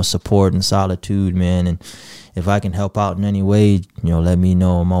but, you know, support and solitude, man. And if I can help out in any way, you know, let me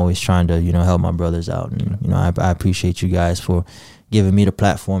know. I'm always trying to, you know, help my brothers out. And, you know, I appreciate you guys for giving me the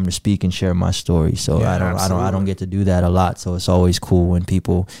platform to speak and share my story. So I don't get to do that a lot. So it's always cool when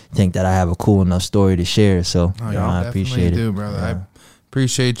people think that I have a cool enough story to share. So you know, I appreciate it, brother. I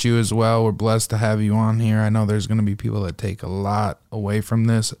appreciate you as well. We're blessed to have you on here. I know there's going to be people that take a lot away from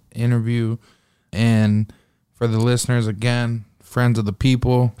this interview. And for the listeners, again, friends of the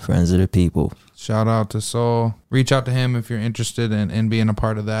people. Shout out to Sul. Reach out to him if you're interested in being a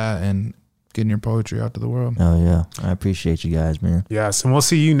part of that and getting your poetry out to the world. Oh, yeah. I appreciate you guys, man. Yes, and we'll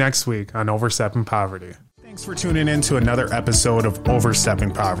see you next week on Overstepping Poverty. Thanks for tuning in to another episode of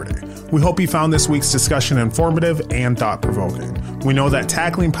Overstepping Poverty. We hope you found this week's discussion informative and thought-provoking. We know that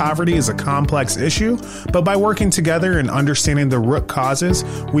tackling poverty is a complex issue, but by working together and understanding the root causes,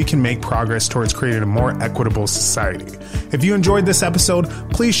 we can make progress towards creating a more equitable society. If you enjoyed this episode,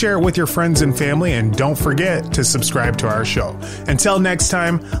 please share it with your friends and family, and don't forget to subscribe to our show. Until next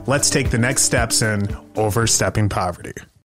time, let's take the next steps in Overstepping Poverty.